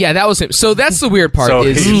 Yeah, that was him. So that's the weird part. So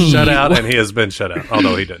he's shut out, and he has been shut out,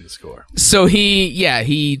 although he didn't score. So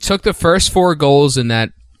he took the first 4 goals in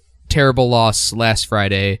that terrible loss last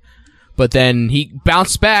Friday, but then he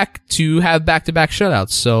bounced back to have back-to-back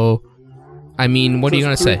shutouts. So, I mean, what are you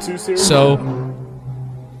going to say? So,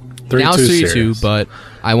 now it's 3-2, but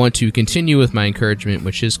I want to continue with my encouragement,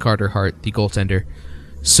 which is Carter Hart, the goaltender.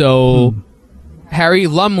 So, Harry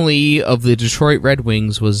Lumley of the Detroit Red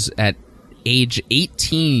Wings was at age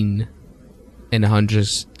 18 and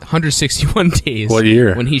 161 days. What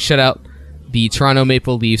year? When he shut out the Toronto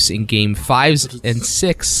Maple Leafs in Game 5 and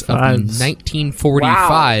 6 of the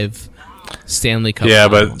 1945 Stanley Cup. Yeah,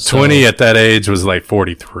 final. but 20 at that age was like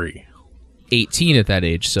 43. 18 at that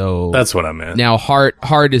age, so... That's what I meant. Now,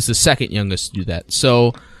 Hart is the second youngest to do that.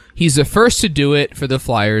 So, he's the first to do it for the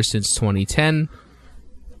Flyers since 2010.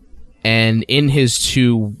 And in his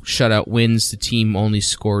 2 shutout wins, the team only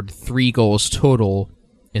scored 3 goals total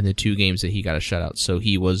in the 2 games that he got a shutout. So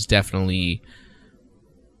he was definitely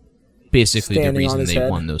basically the reason they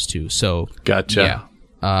won those 2. So gotcha. Yeah.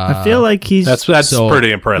 I feel like he's that's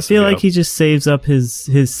pretty impressive. I feel like he just saves up his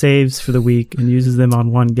saves for the week and uses them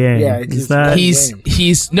on one game. Yeah, is that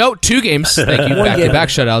he's 2 games. Thank you. Back-to-back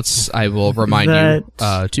shutouts. I will remind you.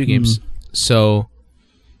 2 games. So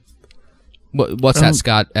what's that,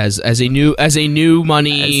 Scott? As a new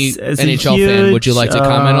money as NHL fan, would you like to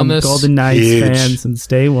comment on this? Golden Knights fan since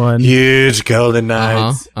day one. Huge Golden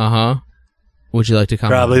Knights. Would you like to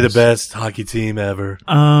comment? Probably the best hockey team ever.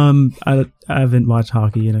 I haven't watched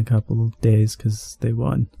hockey in a couple of days because they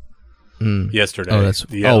won. Yesterday.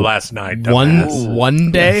 Last night.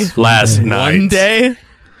 One day? Yes. Last night. One day?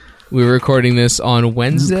 We were recording this on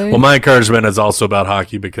Wednesday? Well, my encouragement is also about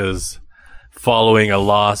hockey because following a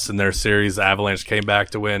loss in their series, the Avalanche came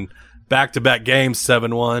back to win back-to-back games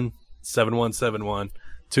 7-1, 7-1, 7-1.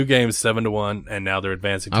 2 games 7-1, and now they're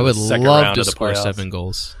advancing to the second round of the playoffs. I would love to score 7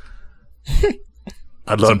 goals.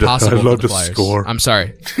 I'd love to score. I'm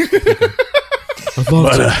sorry.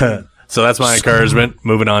 So that's my encouragement.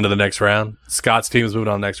 Moving on to the next round. Scott's team is moving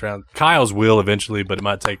on to the next round. Kyle's will eventually, but it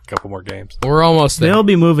might take a couple more games. We're almost there. They'll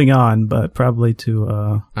be moving on, but probably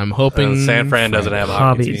to. I'm hoping San Fran doesn't have a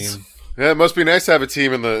hockey team. Yeah, it must be nice to have a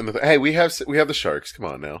team in the. Hey, we have the Sharks. Come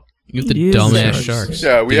on now. You have the dumbass Sharks.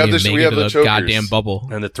 Yeah, we have the Chokers. Goddamn bubble.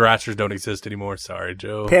 And the Thrashers don't exist anymore. Sorry,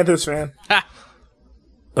 Joe. Panthers fan.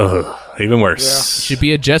 Even worse. Yeah. Should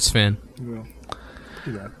be a Jets fan.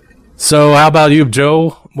 Yeah. So how about you,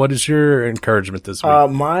 Joe? What is your encouragement this week?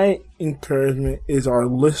 My encouragement is our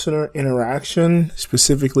listener interaction,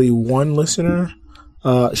 specifically one listener.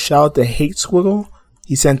 Shout out to Hate Squiggle.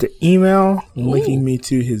 He sent an email linking me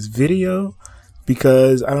to his video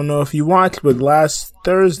because I don't know if you watched, but last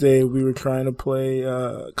Thursday we were trying to play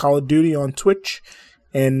Call of Duty on Twitch,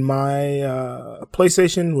 and my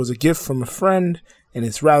PlayStation was a gift from a friend, and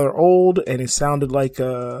it's rather old, and it sounded like,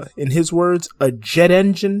 in his words, a jet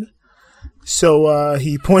engine. So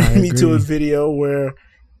he pointed me to a video where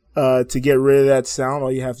to get rid of that sound,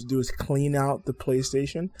 all you have to do is clean out the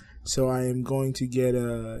PlayStation. So I am going to get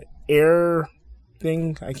a air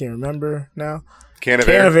thing. I can't remember now. Can of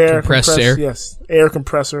air. Compressed air. Yes, air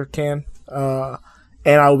compressor can. And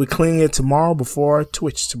I will be cleaning it tomorrow before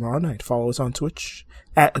Twitch tomorrow night. Follow us on Twitch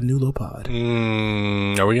at AnulloPod.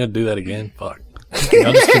 Are we going to do that again? Fuck.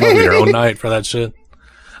 Y'all just come over your own night for that shit.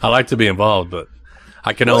 I like to be involved, but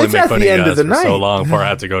I can only make fun of you guys for so long before I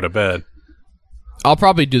have to go to bed. I'll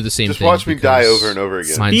probably do the same thing. Just watch me die over and over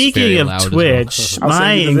again. Speaking of Twitch,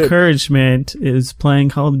 my encouragement is playing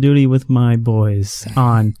Call of Duty with my boys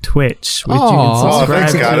on Twitch, which you can subscribe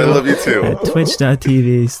thanks, God. I love you too. at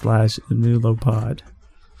twitch.tv/AnulloPod.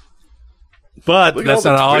 But that's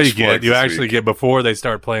not all you get. You actually get before they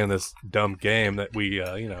start playing this dumb game that we,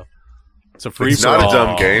 it's a free. It's not a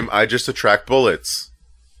dumb game. I just attract bullets.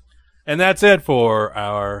 And that's it for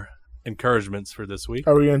our encouragements for this week.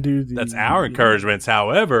 Are we going to do That's our encouragements.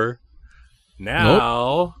 However,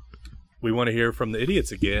 now we want to hear from the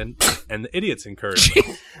idiots again and the idiots'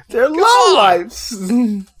 encouragement. They're low lives.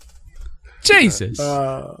 Jesus.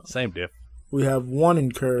 Same diff. We have one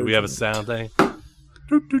encouragement. Do we have a sound thing?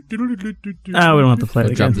 We don't have to play it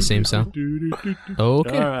again. Drop the same sound. Okay. All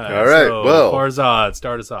right. So, well, Farzad,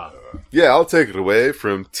 start us off. Yeah, I'll take it away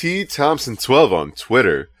from T Thompson12 on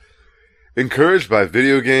Twitter. Encouraged by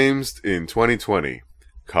video games in 2020.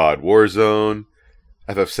 COD Warzone,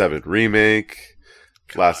 FF7 Remake,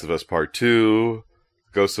 Last of Us Part 2,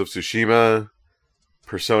 Ghost of Tsushima,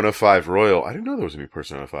 Persona 5 Royal. I didn't know there was a new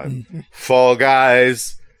Persona 5. Fall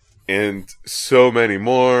Guys, and so many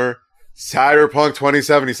more. Cyberpunk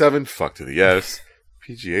 2077, fuck to the yes.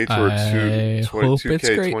 PGA Tour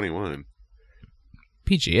 2K21.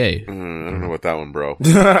 PGA? I don't know about that one, bro.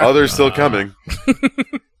 Others still coming.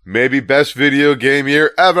 Maybe best video game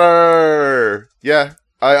year ever. Yeah,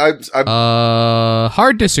 I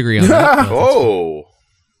hard disagree on that. Oh,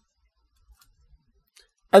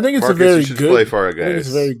 I think it's Marcus, a very you should good. play Far I think Guys. it's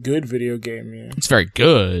a very good video game. Yeah, It's very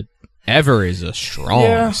good. Ever is a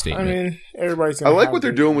strong statement. I mean, everybody's. I like what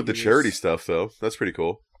they're doing with the charity stuff, though. That's pretty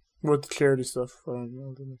cool. With the charity stuff.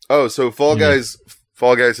 Oh, so Fall Guys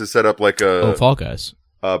has set up like a Fall Guys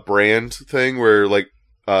brand thing where like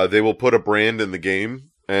they will put a brand in the game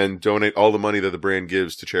and donate all the money that the brand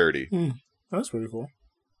gives to charity. That's pretty cool.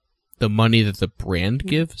 The money that the brand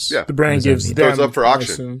gives? Yeah. The brand gives them. Goes up for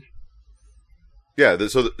auction. Yeah,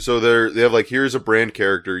 so they have like, here's a brand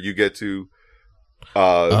character. You get to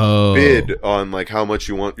bid on like how much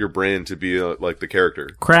you want your brand to be like the character.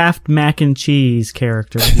 Kraft mac and cheese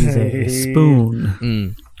character. He's a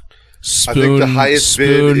spoon. I think the highest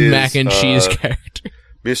bid is mac and cheese character.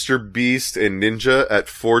 Mr. Beast and Ninja at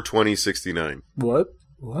 $420.69. What?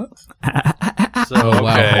 What? So, Oh,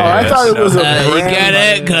 wow. okay, Oh, I thought it was a You brand. get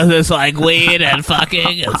it? Because it's like weed and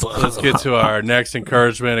fucking. Let's get to our next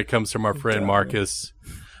encouragement. It comes from our friend Marcus.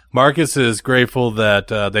 Marcus is grateful that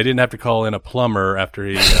they didn't have to call in a plumber after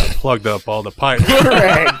he plugged up all the pipes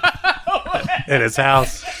in his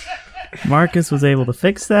house. Marcus was able to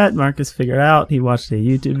fix that. Marcus figured out. He watched a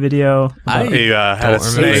YouTube video. He had a don't remember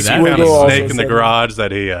snake. He that. found a Squiggle snake also in the said garage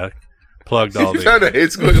that he plugged all You found a the hate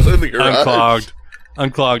squiggle in the garage.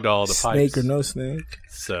 unclogged all the Snake pipes. or no snake?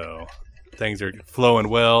 So things are flowing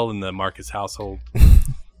well in the Marcus household.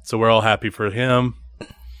 So we're all happy for him.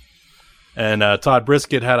 And Todd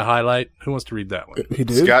Brisket had a highlight. Who wants to read that one? He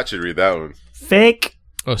did. Scott should read that one. Fake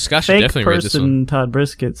Oh, Scott should Fake definitely read this one. person Todd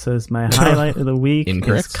Brisket says my highlight of the week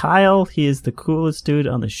Incorrect. is Kyle. He is the coolest dude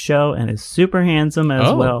on the show and is super handsome as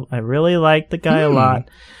Oh. well. I really like the guy a lot.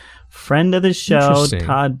 Friend of the show, Interesting.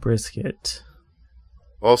 Todd Brisket.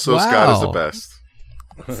 Also, Wow. Scott is the best.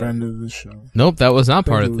 Friend of the show. Nope, that was not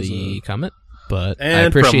part of It was, the comment, but I And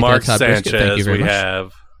appreciate from Mark that, Todd Brisket. Thank you Sanchez, very we much.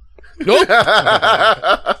 have. Nope.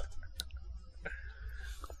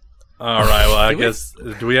 All right. Well, I guess.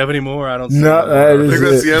 Do we have any more? I don't. See No, any that more. I think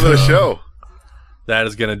that's the end of the show. That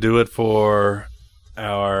is going to do it for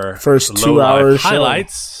our First 2 low life hours show.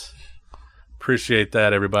 highlights. Appreciate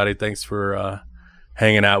that, everybody. Thanks for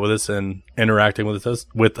hanging out with us and interacting with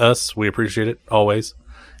us. We appreciate it always.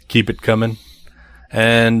 Keep it coming.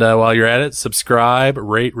 And while you're at it, subscribe,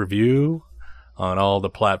 rate, review on all the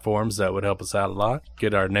platforms. That would help us out a lot.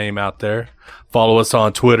 Get our name out there. Follow us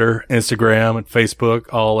on Twitter, Instagram, and Facebook,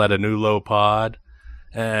 all at A New Low Pod.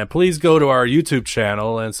 And please go to our YouTube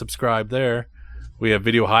channel and subscribe there. We have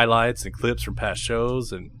video highlights and clips from past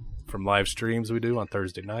shows and from live streams we do on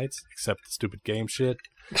Thursday nights, except the stupid game shit.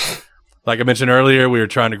 Like I mentioned earlier, we are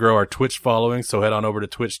trying to grow our Twitch following, so head on over to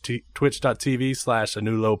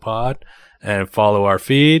twitch.tv/anewlowpod and follow our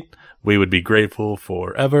feed. We would be grateful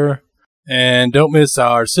forever. And don't miss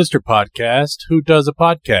our sister podcast, Who Does a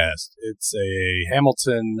Podcast? It's a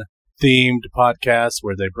Hamilton-themed podcast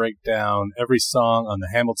where they break down every song on the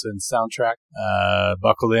Hamilton soundtrack.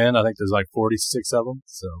 Buckle in. I think there's like 46 of them,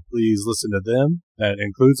 so please listen to them. That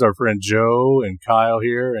includes our friend Joe and Kyle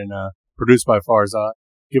here, and produced by Farzad.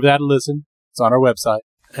 Give that a listen. It's on our website.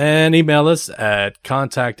 And email us at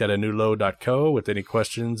contact@anewlow.co with any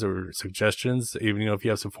questions or suggestions, even if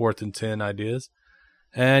you have some 4th and 10 ideas.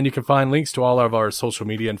 And you can find links to all of our social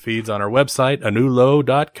media and feeds on our website,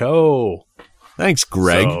 anewlow.co. Thanks,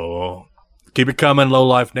 Greg. So keep it coming, Low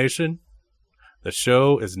Life Nation. The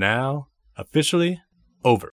show is now officially over.